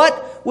 But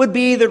what would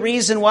be the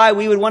reason why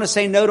we would want to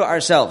say no to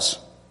ourselves?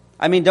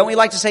 I mean, don't we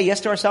like to say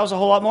yes to ourselves a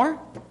whole lot more?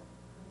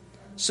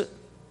 So,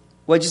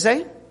 what'd you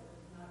say?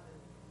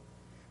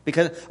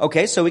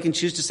 So we can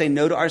choose to say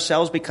no to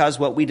ourselves because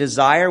what we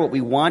desire, what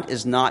we want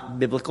is not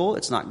biblical,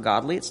 it's not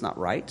godly, it's not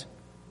right.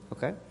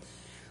 Okay?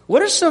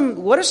 What are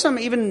some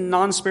even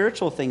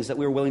non-spiritual things that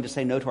we're willing to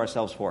say no to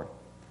ourselves for?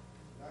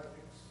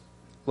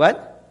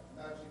 What?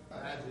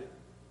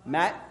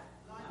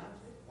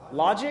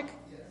 Logic?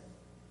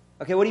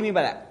 Okay, what do you mean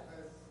by that?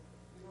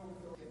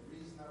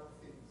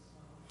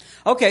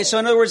 Okay, so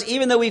in other words,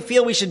 even though we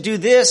feel we should do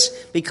this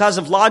because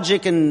of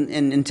logic and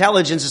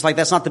intelligence, it's like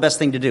that's not the best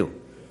thing to do.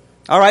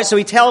 All right, so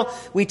we tell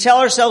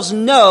ourselves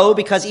no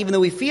because even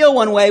though we feel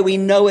one way, we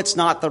know it's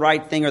not the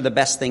right thing or the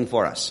best thing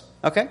for us.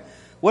 Okay?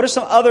 What are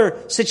some other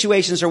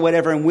situations or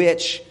whatever in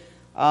which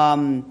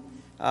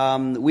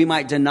we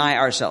might deny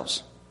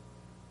ourselves?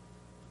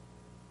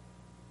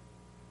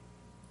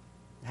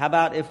 How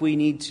about if we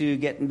need to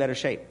get in better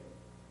shape?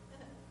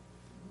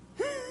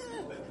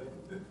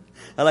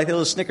 I like the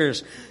little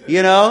Snickers.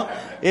 You know,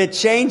 it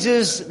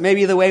changes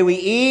maybe the way we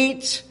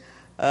eat.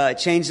 It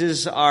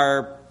changes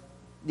our,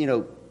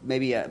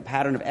 maybe a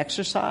pattern of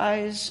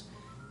exercise,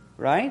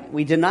 right?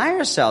 We deny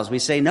ourselves. We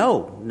say,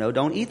 no,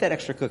 don't eat that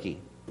extra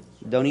cookie.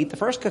 Don't eat the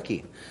first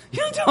cookie.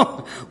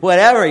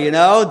 Whatever,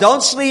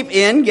 Don't sleep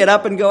in. Get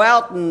up and go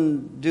out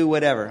and do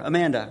whatever.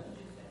 Amanda.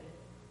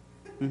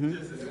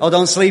 Mm-hmm. Oh,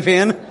 don't sleep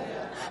in?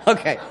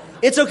 Okay.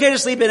 It's okay to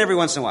sleep in every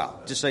once in a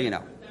while, just so you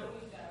know.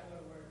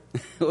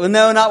 Well,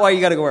 no, not while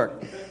you got to go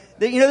work.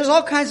 There's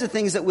all kinds of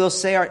things that we'll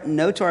say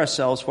no to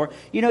ourselves for.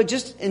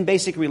 Just in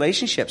basic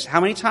relationships.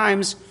 How many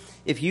times,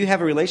 if you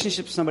have a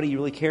relationship with somebody you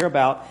really care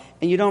about,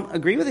 and you don't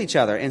agree with each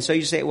other, and so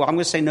you say, well, I'm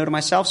going to say no to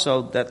myself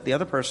so that the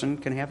other person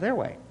can have their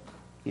way.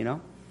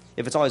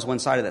 If it's always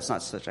one-sided, that's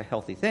not such a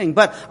healthy thing.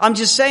 But I'm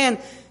just saying,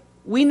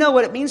 we know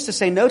what it means to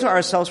say no to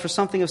ourselves for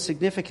something of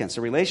significance.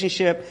 A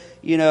relationship,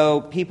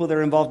 people that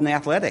are involved in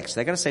athletics,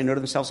 they got to say no to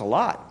themselves a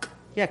lot.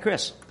 Yeah,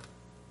 Chris.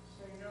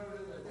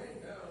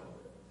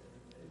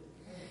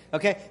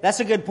 Okay, that's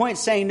a good point.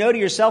 Saying no to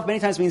yourself many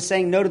times means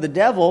saying no to the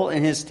devil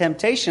and his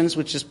temptations,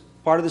 which is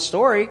part of the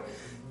story,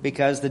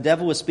 because the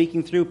devil was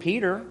speaking through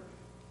Peter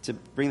to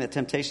bring that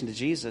temptation to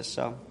Jesus.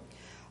 So,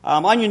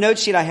 on your note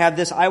sheet, I have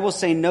this: I will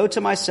say no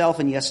to myself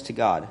and yes to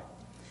God.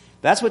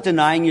 That's what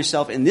denying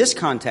yourself in this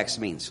context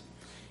means.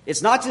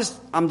 It's not just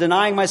I'm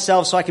denying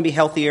myself so I can be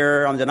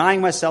healthier. I'm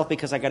denying myself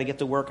because I got to get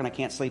to work and I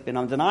can't sleep in.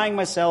 I'm denying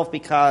myself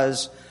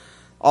because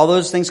all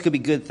those things could be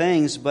good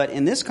things. But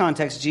in this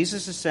context,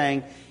 Jesus is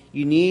saying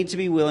you need to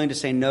be willing to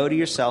say no to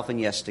yourself and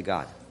yes to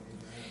God.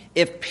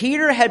 If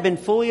Peter had been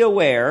fully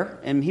aware,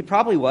 and he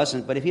probably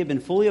wasn't, but if he had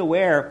been fully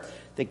aware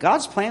that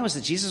God's plan was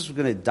that Jesus was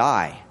going to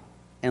die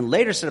and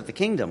later set up the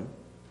kingdom,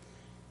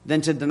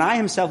 then to deny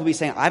himself would be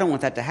saying, I don't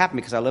want that to happen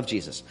because I love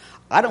Jesus.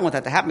 I don't want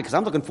that to happen because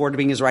I'm looking forward to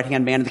being his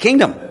right-hand man in the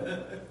kingdom.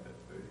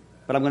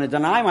 But I'm going to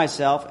deny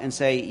myself and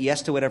say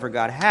yes to whatever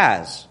God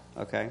has.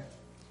 Okay?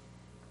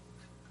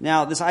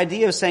 Now, this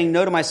idea of saying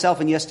no to myself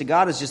and yes to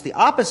God is just the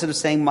opposite of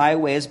saying my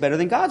way is better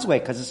than God's way,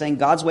 because it's saying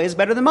God's way is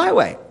better than my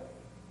way.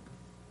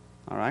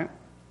 All right?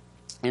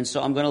 And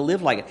so I'm going to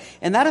live like it.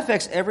 And that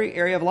affects every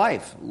area of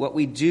life. What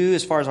we do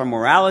as far as our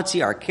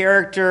morality, our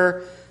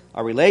character,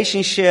 our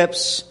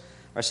relationships,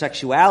 our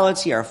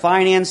sexuality, our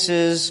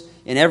finances,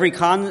 in every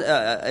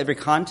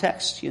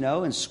context,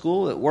 in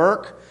school, at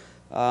work,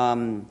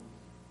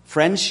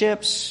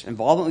 friendships,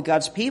 involvement with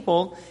God's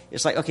people.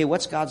 It's like, okay,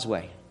 what's God's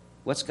way?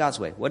 What's God's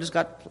way? What does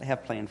God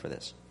have planned for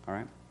this? All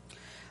right.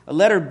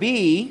 Letter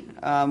B,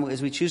 as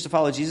we choose to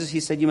follow Jesus, he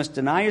said you must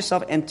deny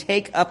yourself and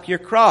take up your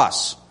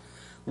cross.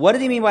 What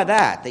did he mean by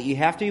that? That you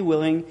have to be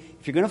willing,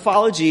 if you're going to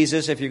follow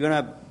Jesus, if you're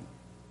going to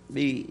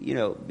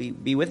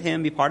be with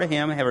him, be part of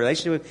him, have a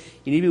relationship with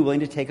him, you need to be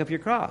willing to take up your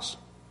cross.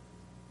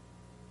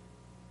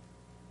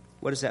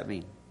 What does that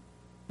mean?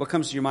 What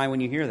comes to your mind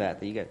when you hear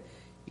that? That you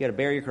got to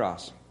bear your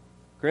cross.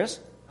 Chris?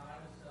 Die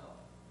to self.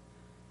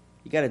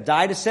 You got to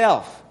die to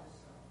self.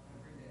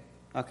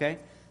 Okay.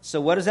 So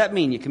what does that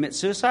mean? You commit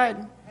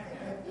suicide?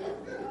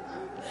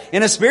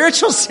 In a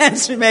spiritual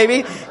sense,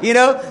 maybe.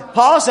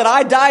 Paul said,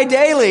 I die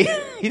daily.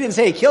 He didn't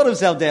say he killed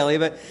himself daily,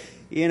 but,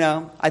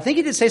 I think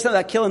he did say something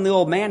about killing the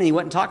old man, and he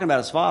wasn't talking about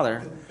his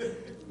father.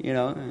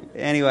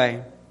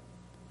 Anyway.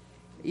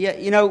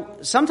 Yeah,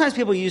 sometimes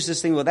people use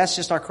this thing, well, that's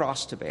just our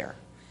cross to bear.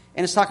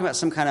 And it's talking about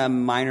some kind of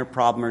minor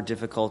problem or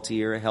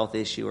difficulty or a health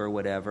issue or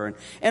whatever.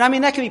 And I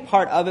mean, that can be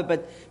part of it,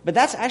 but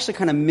that's actually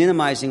kind of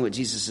minimizing what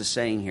Jesus is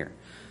saying here.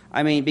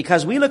 I mean,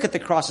 because we look at the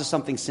cross as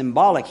something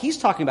symbolic, he's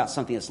talking about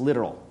something that's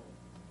literal.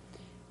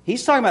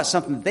 He's talking about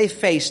something that they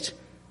faced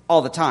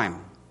all the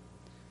time.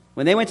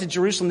 When they went to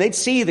Jerusalem, they'd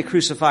see the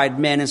crucified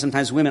men and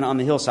sometimes women on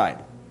the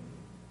hillside.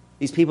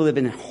 These people had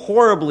been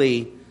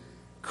horribly,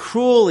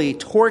 cruelly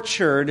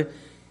tortured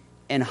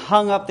and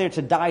hung up there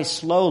to die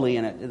slowly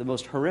in the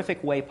most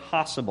horrific way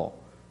possible.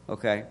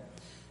 Okay?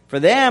 For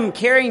them,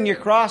 carrying your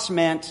cross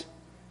meant,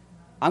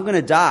 I'm going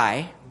to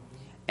die.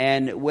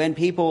 And when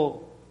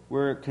people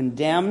were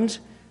condemned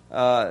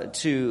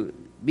to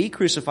be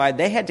crucified,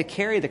 they had to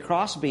carry the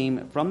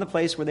crossbeam from the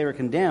place where they were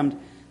condemned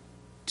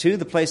to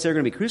the place they were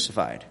going to be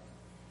crucified.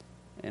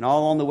 And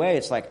all along the way,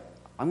 it's like,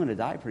 I'm going to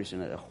die pretty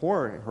soon. A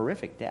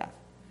horrific death.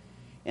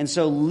 And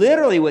so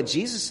literally what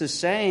Jesus is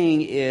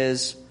saying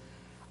is,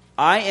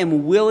 I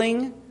am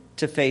willing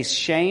to face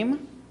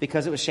shame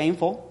because it was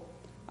shameful.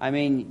 I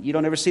mean, you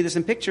don't ever see this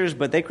in pictures,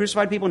 but they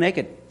crucified people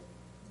naked.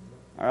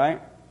 All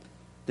right?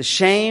 The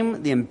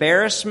shame, the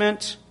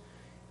embarrassment.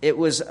 It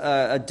was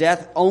a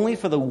death only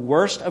for the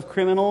worst of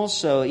criminals.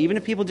 So even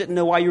if people didn't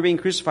know why you were being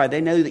crucified,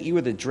 they knew that you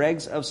were the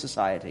dregs of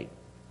society.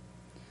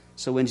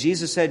 So when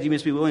Jesus said you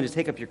must be willing to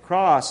take up your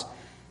cross,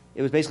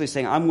 it was basically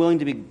saying, I'm willing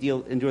to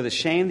endure the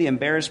shame, the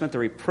embarrassment, the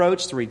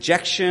reproach, the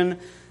rejection,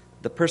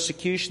 the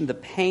persecution, the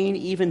pain,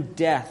 even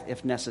death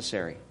if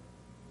necessary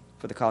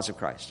for the cause of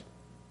Christ.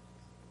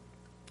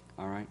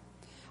 All right.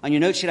 On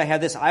your note sheet I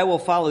have this, I will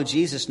follow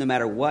Jesus no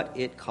matter what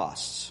it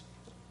costs.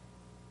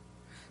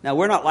 Now,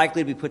 we're not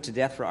likely to be put to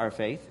death for our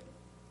faith,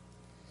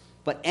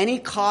 but any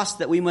cost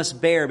that we must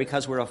bear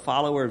because we're a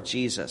follower of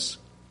Jesus,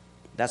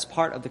 that's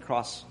part of the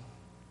cross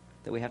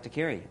that we have to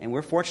carry. And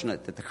we're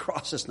fortunate that the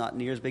cross is not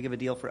near as big of a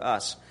deal for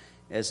us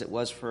as it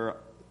was for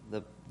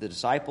the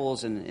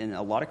disciples and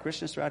a lot of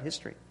Christians throughout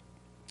history.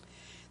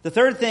 The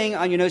third thing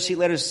on your note sheet,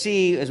 letter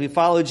C, as we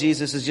follow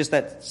Jesus, is just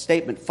that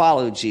statement,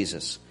 follow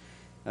Jesus.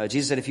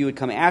 Jesus said, if you would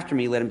come after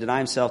me, let him deny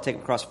himself, take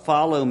up a cross,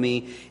 follow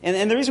me.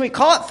 And the reason we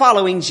call it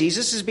following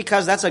Jesus is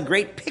because that's a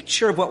great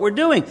picture of what we're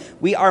doing.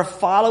 We are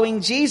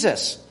following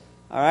Jesus.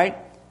 All right?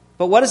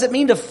 But what does it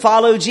mean to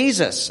follow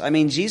Jesus? I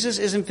mean, Jesus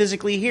isn't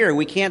physically here.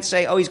 We can't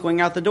say, oh, he's going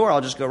out the door.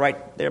 I'll just go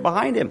right there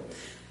behind him.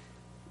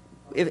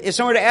 If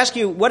someone were to ask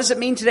you, what does it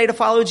mean today to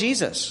follow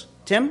Jesus?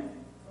 Tim?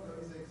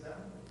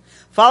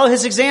 Follow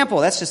his example.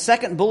 That's the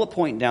second bullet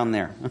point down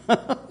there.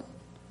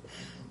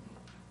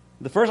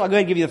 The first, I'll go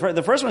ahead and give you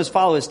the first one is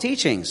follow his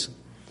teachings.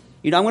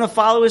 I'm going to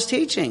follow his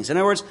teachings. In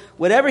other words,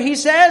 whatever he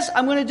says,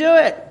 I'm going to do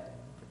it.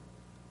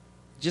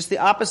 Just the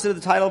opposite of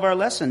the title of our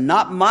lesson.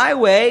 Not my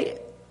way,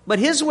 but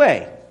his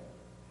way.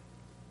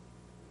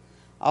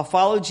 I'll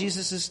follow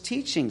Jesus'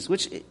 teachings,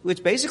 which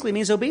basically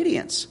means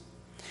obedience.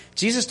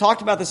 Jesus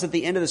talked about this at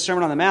the end of the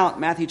Sermon on the Mount,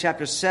 Matthew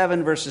chapter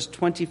 7, verses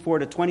 24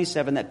 to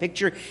 27. That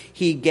picture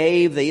he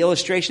gave, the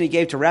illustration he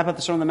gave to wrap up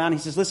the Sermon on the Mount, he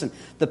says, listen,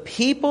 the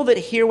people that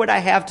hear what I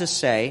have to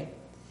say,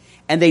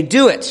 and they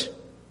do it. In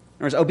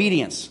other words,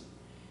 obedience.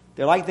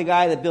 They're like the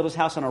guy that built his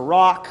house on a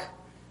rock,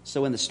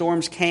 so when the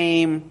storms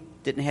came,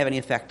 didn't have any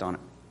effect on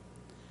it.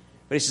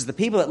 But he says, the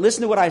people that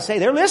listen to what I say,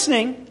 they're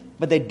listening,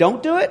 but they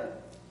don't do it.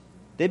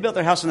 They built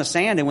their house on the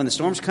sand, and when the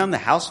storms come, the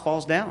house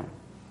falls down.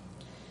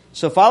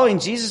 So following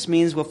Jesus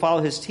means we'll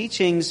follow his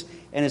teachings,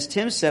 and as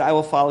Tim said, I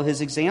will follow his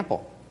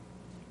example.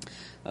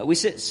 We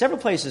see several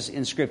places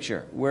in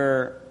Scripture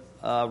where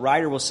a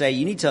writer will say,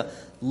 you need to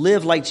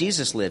live like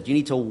Jesus lived. You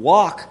need to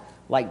walk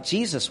like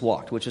Jesus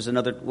walked, which is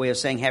another way of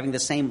saying having the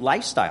same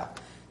lifestyle.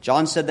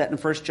 John said that in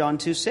 1 John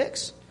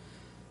 2:6.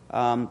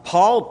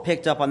 Paul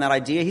picked up on that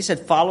idea. He said,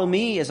 follow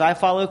me as I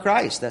follow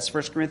Christ. That's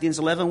 1 Corinthians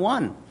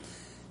 11:1.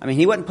 I mean,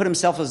 he wouldn't put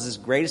himself as his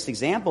greatest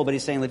example, but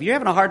he's saying, if you're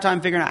having a hard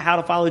time figuring out how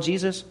to follow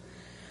Jesus,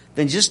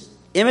 then just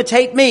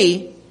imitate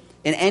me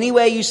in any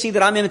way you see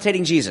that I'm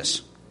imitating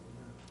Jesus.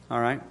 All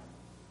right?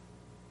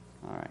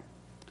 All right.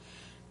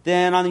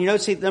 Then on your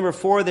note sheet number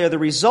 4 there, the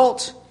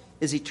result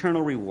is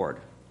eternal reward.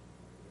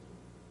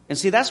 And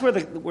see, that's where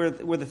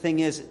the thing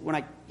is, when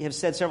I have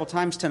said several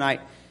times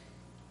tonight,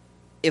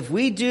 if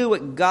we do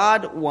what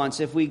God wants,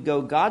 if we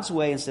go God's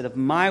way instead of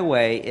my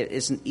way, it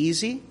isn't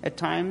easy at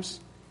times.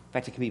 In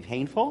fact, it can be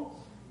painful.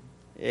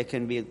 It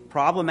can be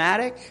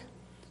problematic.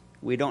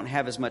 We don't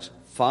have as much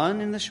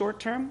fun in the short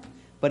term,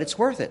 but it's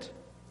worth it.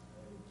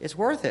 It's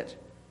worth it.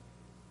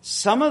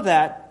 Some of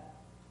that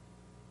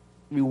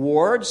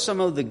reward, some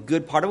of the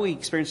good part of it we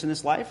experience in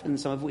this life, and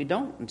some of it we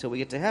don't until we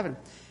get to heaven.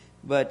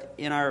 But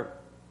in our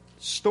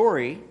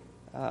story,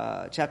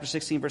 chapter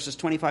 16, verses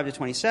 25 to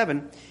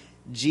 27,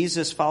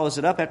 Jesus follows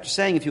it up after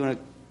saying, if you want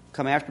to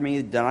come after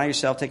me, deny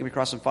yourself, take up your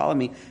cross and follow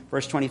me.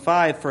 Verse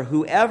 25, for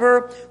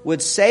whoever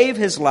would save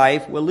his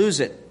life will lose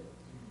it.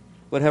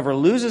 But whoever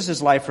loses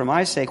his life for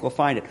my sake will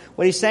find it.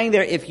 What he's saying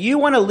there, if you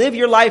want to live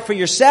your life for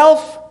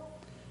yourself,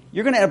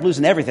 you're going to end up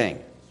losing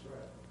everything.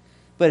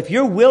 But if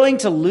you're willing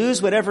to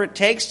lose whatever it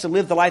takes to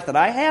live the life that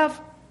I have,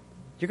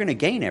 you're going to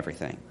gain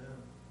everything.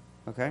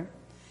 Okay?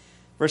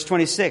 Verse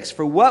 26,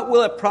 for what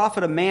will it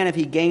profit a man if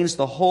he gains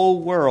the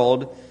whole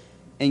world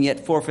and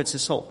yet forfeits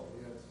his soul?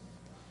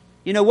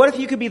 You know, what if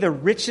you could be the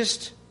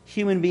richest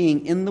human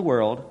being in the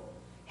world,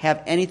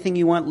 have anything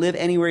you want, live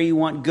anywhere you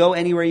want, go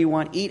anywhere you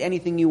want, eat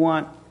anything you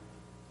want,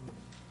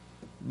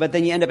 but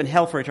then you end up in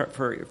hell for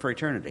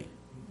eternity?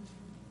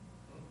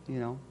 You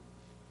know?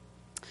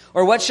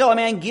 Or what shall a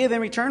man give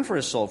in return for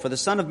his soul? For the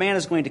Son of Man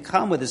is going to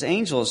come with his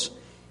angels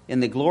in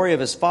the glory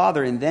of his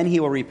Father, and then he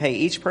will repay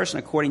each person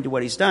according to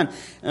what he's done.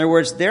 In other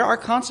words, there are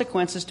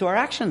consequences to our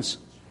actions.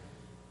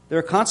 There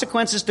are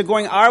consequences to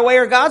going our way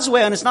or God's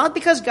way. And it's not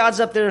because God's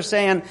up there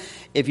saying,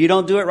 if you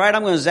don't do it right,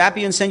 I'm going to zap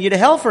you and send you to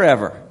hell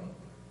forever.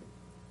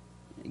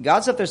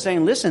 God's up there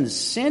saying, listen,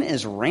 sin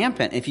is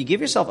rampant. If you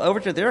give yourself over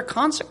to it, there are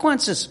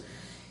consequences.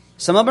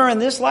 Some of them are in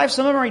this life,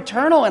 some of them are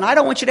eternal, and I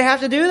don't want you to have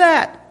to do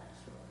that.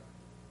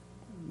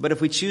 But if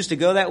we choose to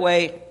go that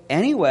way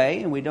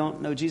anyway, and we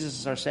don't know Jesus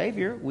as our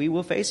Savior, we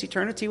will face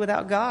eternity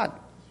without God.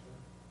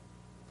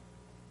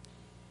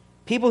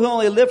 People who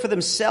only live for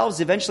themselves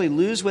eventually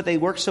lose what they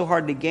work so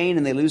hard to gain,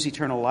 and they lose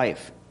eternal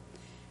life.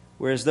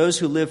 Whereas those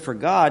who live for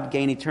God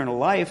gain eternal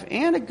life,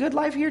 and a good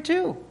life here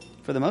too,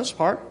 for the most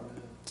part.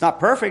 It's not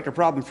perfect or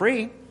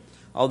problem-free,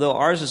 although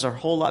ours is a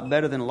whole lot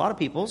better than a lot of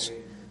people's.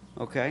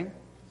 Okay?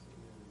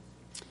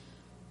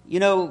 You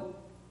know,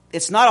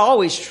 it's not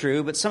always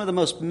true, but some of the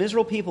most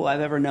miserable people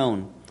I've ever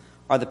known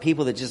are the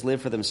people that just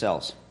live for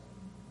themselves.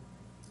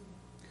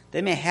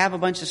 They may have a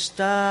bunch of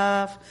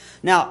stuff.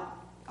 Now,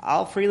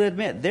 I'll freely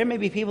admit, there may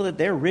be people that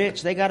they're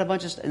rich, they got a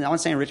bunch of stuff. And I'm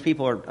not saying rich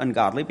people are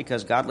ungodly,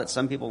 because God lets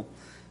some people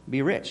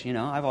be rich. You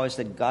know, I've always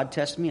said, God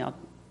test me,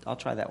 I'll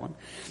try that one.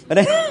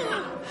 But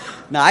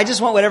no, I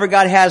just want whatever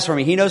God has for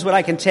me. He knows what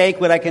I can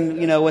take, what I can,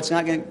 you know, what's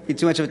not going to be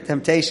too much of a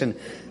temptation.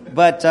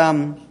 But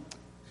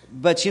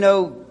you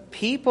know,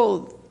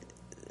 people,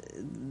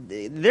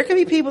 there can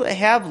be people that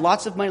have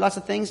lots of money, lots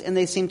of things, and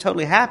they seem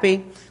totally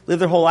happy, live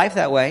their whole life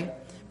that way,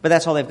 but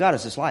that's all they've got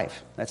is this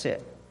life. That's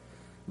it.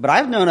 But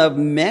I've known of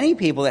many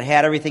people that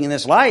had everything in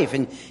this life,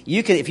 and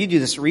you can, if you do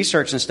this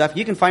research and stuff,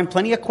 you can find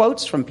plenty of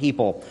quotes from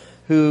people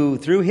who,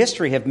 through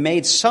history, have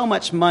made so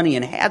much money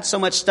and had so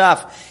much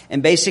stuff,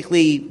 and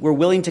basically were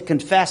willing to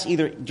confess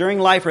either during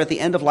life or at the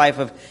end of life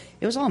of,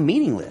 it was all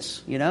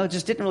meaningless, you know, it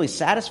just didn't really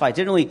satisfy, it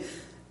didn't really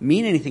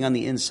mean anything on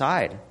the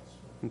inside.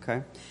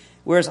 Okay?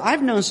 Whereas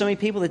I've known so many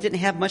people that didn't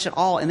have much at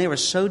all, and they were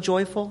so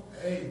joyful,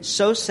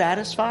 so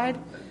satisfied,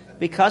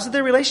 because of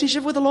their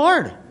relationship with the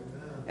Lord.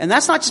 And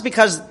that's not just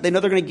because they know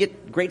they're going to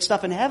get great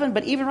stuff in heaven,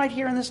 but even right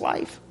here in this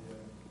life.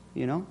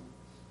 You know?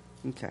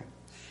 Okay.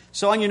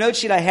 So on your note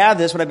sheet I have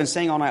this, what I've been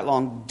saying all night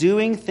long.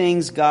 Doing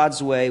things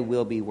God's way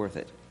will be worth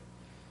it.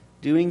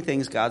 Doing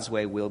things God's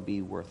way will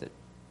be worth it.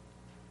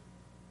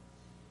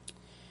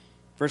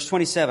 Verse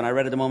 27, I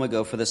read it a moment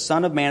ago. For the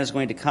Son of Man is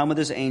going to come with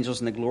his angels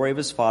in the glory of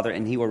his Father,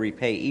 and he will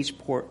repay each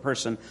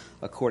person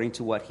according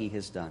to what he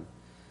has done.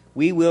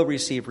 We will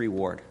receive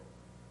reward,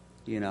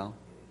 you know,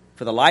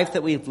 for the life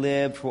that we've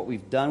lived, for what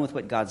we've done with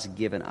what God's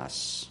given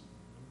us.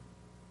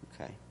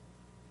 Okay.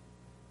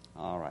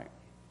 All right.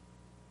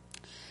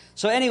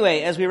 So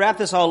anyway, as we wrap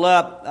this all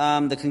up,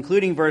 the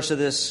concluding verse of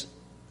this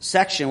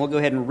section, we'll go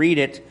ahead and read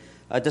it.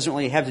 It doesn't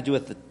really have to do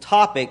with the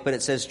topic, but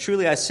it says,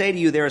 truly I say to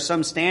you, there are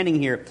some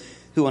standing here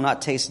who will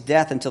not taste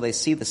death until they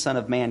see the Son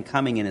of Man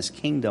coming in his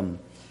kingdom.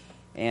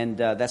 And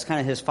that's kind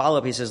of his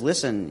follow-up. He says,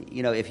 listen,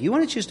 you know, if you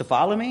want to choose to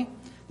follow me,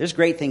 there's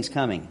great things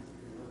coming.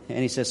 And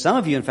he says, some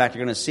of you, in fact, are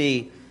going to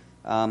see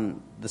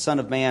the Son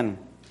of Man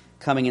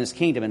coming in his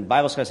kingdom. And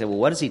Bible scholars say, well,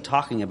 what is he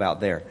talking about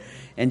there?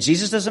 And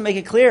Jesus doesn't make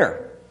it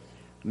clear.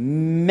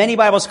 Many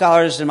Bible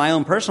scholars, in my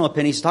own personal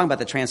opinion, he's talking about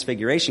the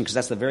transfiguration, because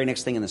that's the very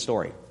next thing in the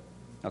story.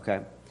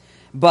 Okay?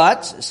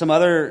 But some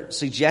other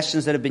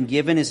suggestions that have been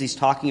given is he's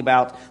talking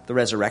about the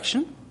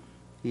resurrection,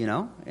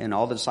 and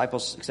all the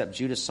disciples except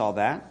Judas saw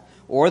that.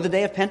 Or the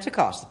day of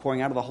Pentecost, the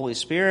pouring out of the Holy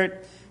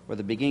Spirit, or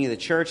the beginning of the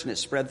church, and it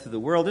spread through the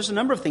world. There's a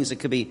number of things that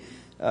could be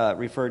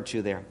referred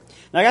to there.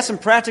 Now, I got some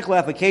practical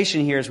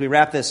application here as we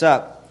wrap this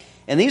up.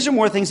 And these are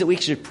more things that we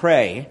should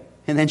pray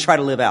and then try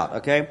to live out,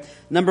 okay?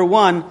 Number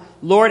one,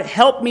 Lord,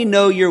 help me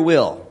know your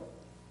will.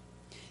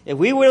 If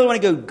we really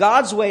want to go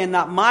God's way and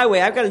not my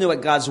way, I've got to know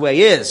what God's way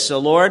is. So,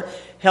 Lord,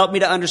 help me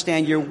to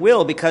understand your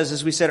will, because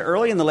as we said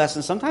early in the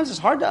lesson, sometimes it's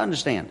hard to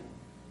understand,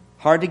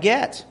 hard to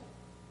get.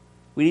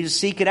 We need to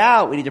seek it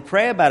out. We need to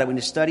pray about it. We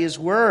need to study his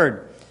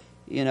word,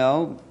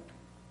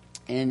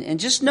 and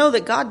just know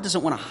that God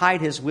doesn't want to hide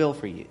his will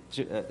for you,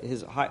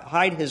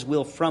 hide his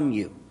will from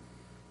you.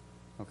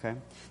 Okay?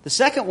 The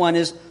second one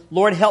is,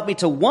 Lord, help me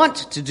to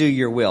want to do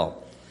your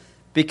will.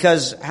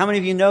 Because how many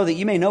of you know that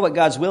you may know what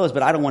God's will is,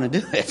 but I don't want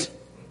to do it?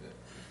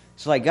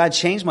 It's like, God,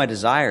 change my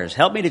desires.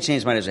 Help me to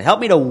change my desires. Help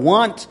me to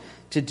want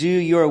to do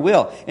your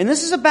will. And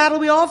this is a battle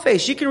we all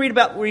face. You can read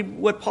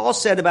what Paul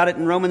said about it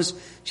in Romans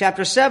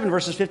chapter 7,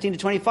 verses 15 to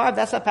 25.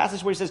 That's that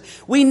passage where he says,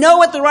 we know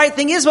what the right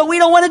thing is, but we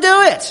don't want to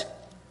do it.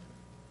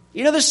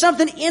 There's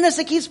something in us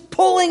that keeps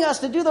pulling us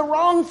to do the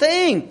wrong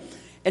thing.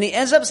 And he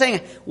ends up saying,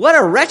 what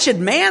a wretched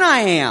man I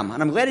am.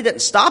 And I'm glad he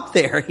didn't stop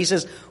there. He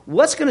says,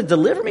 what's going to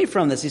deliver me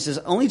from this? He says,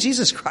 only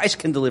Jesus Christ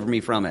can deliver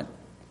me from it.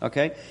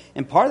 Okay?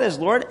 And part of that is,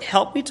 Lord,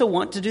 help me to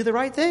want to do the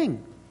right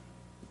thing.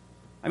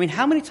 I mean,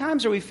 how many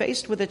times are we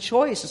faced with a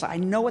choice? It's like, I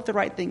know what the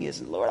right thing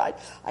is. And Lord,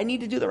 I need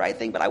to do the right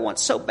thing, but I want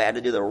so bad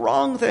to do the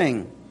wrong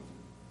thing.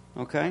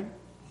 Okay?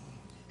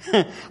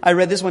 I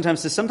read this one time. It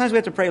says, sometimes we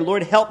have to pray,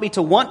 Lord, help me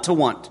to want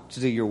to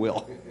do your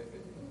will.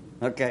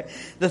 Okay.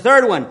 The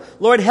third one,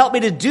 Lord, help me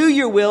to do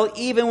your will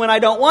even when I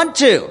don't want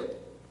to.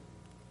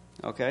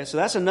 Okay. So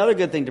that's another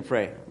good thing to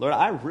pray. Lord,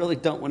 I really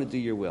don't want to do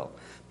your will,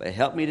 but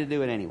help me to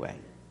do it anyway.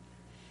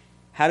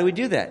 How do we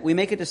do that? We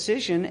make a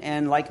decision,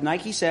 and like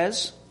Nike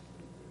says,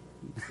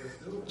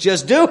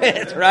 just do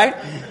it, right?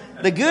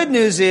 The good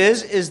news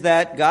is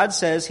that God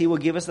says he will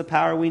give us the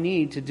power we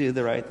need to do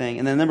the right thing.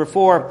 And then number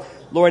 4,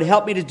 Lord,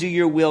 help me to do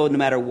your will no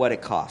matter what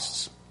it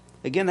costs.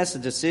 Again, that's a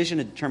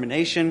decision, a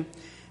determination.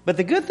 But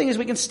the good thing is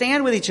we can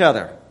stand with each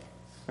other,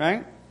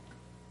 right?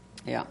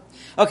 Yeah.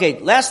 Okay,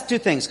 last 2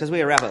 things because we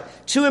got to wrap up.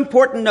 2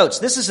 important notes.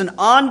 This is an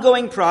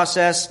ongoing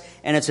process,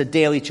 and it's a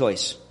daily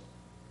choice.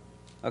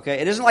 Okay,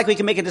 it isn't like we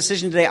can make a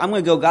decision today, I'm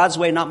going to go God's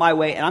way, not my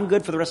way, and I'm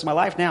good for the rest of my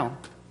life now.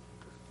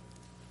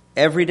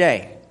 Every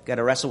day, got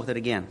to wrestle with it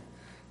again.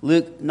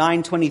 Luke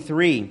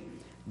 9:23,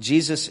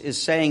 Jesus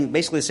is saying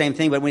basically the same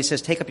thing, but when he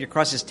says take up your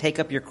cross, he says take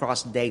up your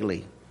cross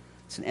daily.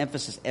 It's an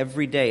emphasis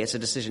every day. It's a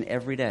decision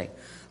every day.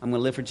 I'm going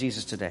to live for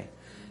Jesus today.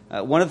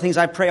 One of the things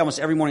I pray almost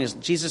every morning is,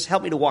 Jesus,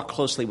 help me to walk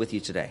closely with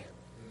you today.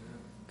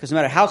 Because no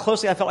matter how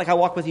closely I felt like I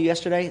walked with you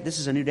yesterday, this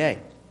is a new day.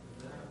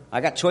 I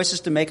got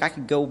choices to make. I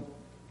could go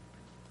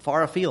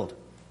far afield,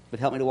 but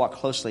help me to walk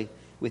closely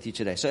with you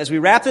today. So as we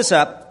wrap this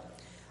up,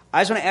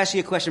 I just want to ask you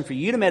a question for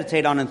you to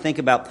meditate on and think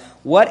about.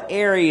 What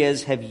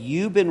areas have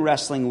you been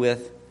wrestling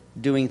with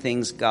doing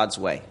things God's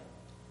way?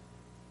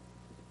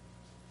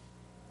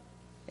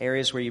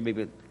 Areas where you may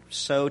be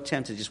so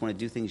tempted to just want to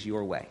do things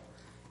your way.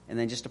 And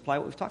then just apply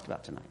what we've talked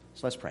about tonight.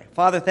 So let's pray.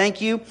 Father,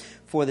 thank you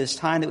for this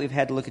time that we've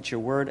had to look at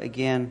your word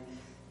again,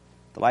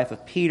 the life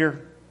of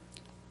Peter.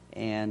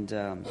 And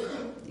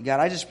God,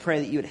 I just pray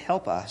that you would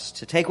help us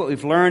to take what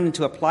we've learned and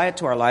to apply it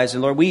to our lives.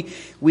 And Lord,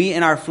 we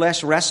in our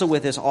flesh wrestle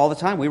with this all the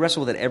time. We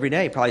wrestle with it every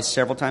day, probably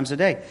several times a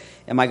day.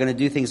 Am I going to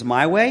do things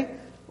my way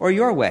or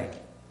your way?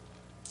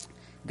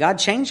 God,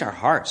 change our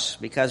hearts,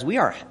 because we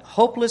are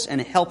hopeless and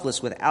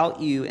helpless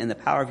without you and the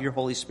power of your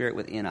Holy Spirit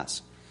within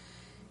us.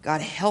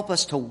 God, help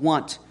us to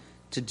want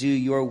to do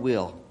your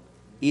will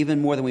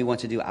even more than we want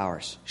to do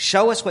ours.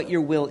 Show us what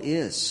your will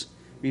is.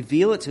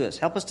 Reveal it to us.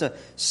 Help us to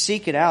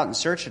seek it out and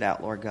search it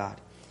out, Lord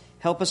God.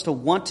 Help us to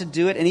want to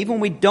do it. And even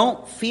when we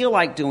don't feel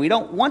like doing it, we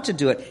don't want to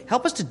do it,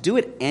 help us to do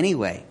it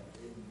anyway,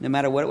 no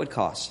matter what it would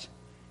cost.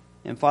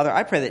 And Father,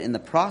 I pray that in the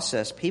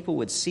process, people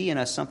would see in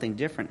us something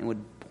different and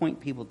would point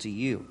people to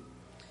you.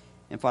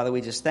 And Father,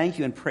 we just thank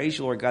you and praise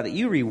you, Lord God, that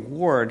you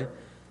reward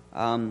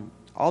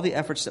all the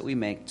efforts that we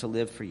make to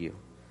live for you,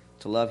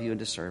 to love you and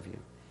to serve you.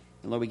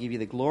 And Lord, we give you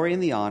the glory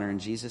and the honor in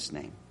Jesus'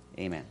 name.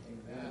 Amen.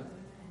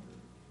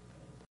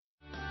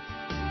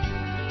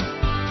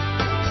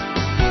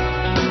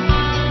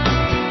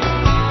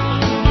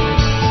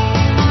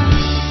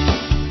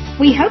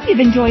 We hope you've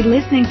enjoyed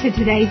listening to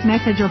today's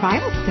message or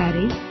Bible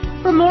study.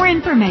 For more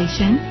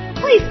information,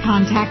 please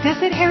contact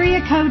us at area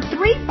code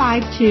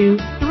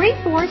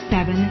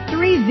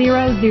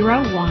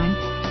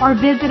 352-347-3001 or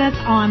visit us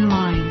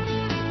online.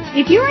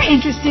 If you are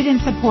interested in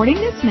supporting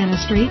this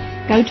ministry,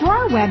 go to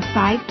our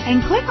website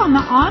and click on the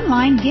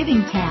online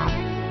giving tab.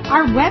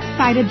 Our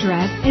website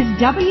address is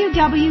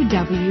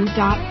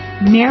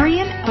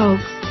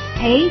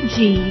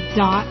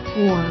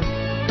www.marionoaksag.org.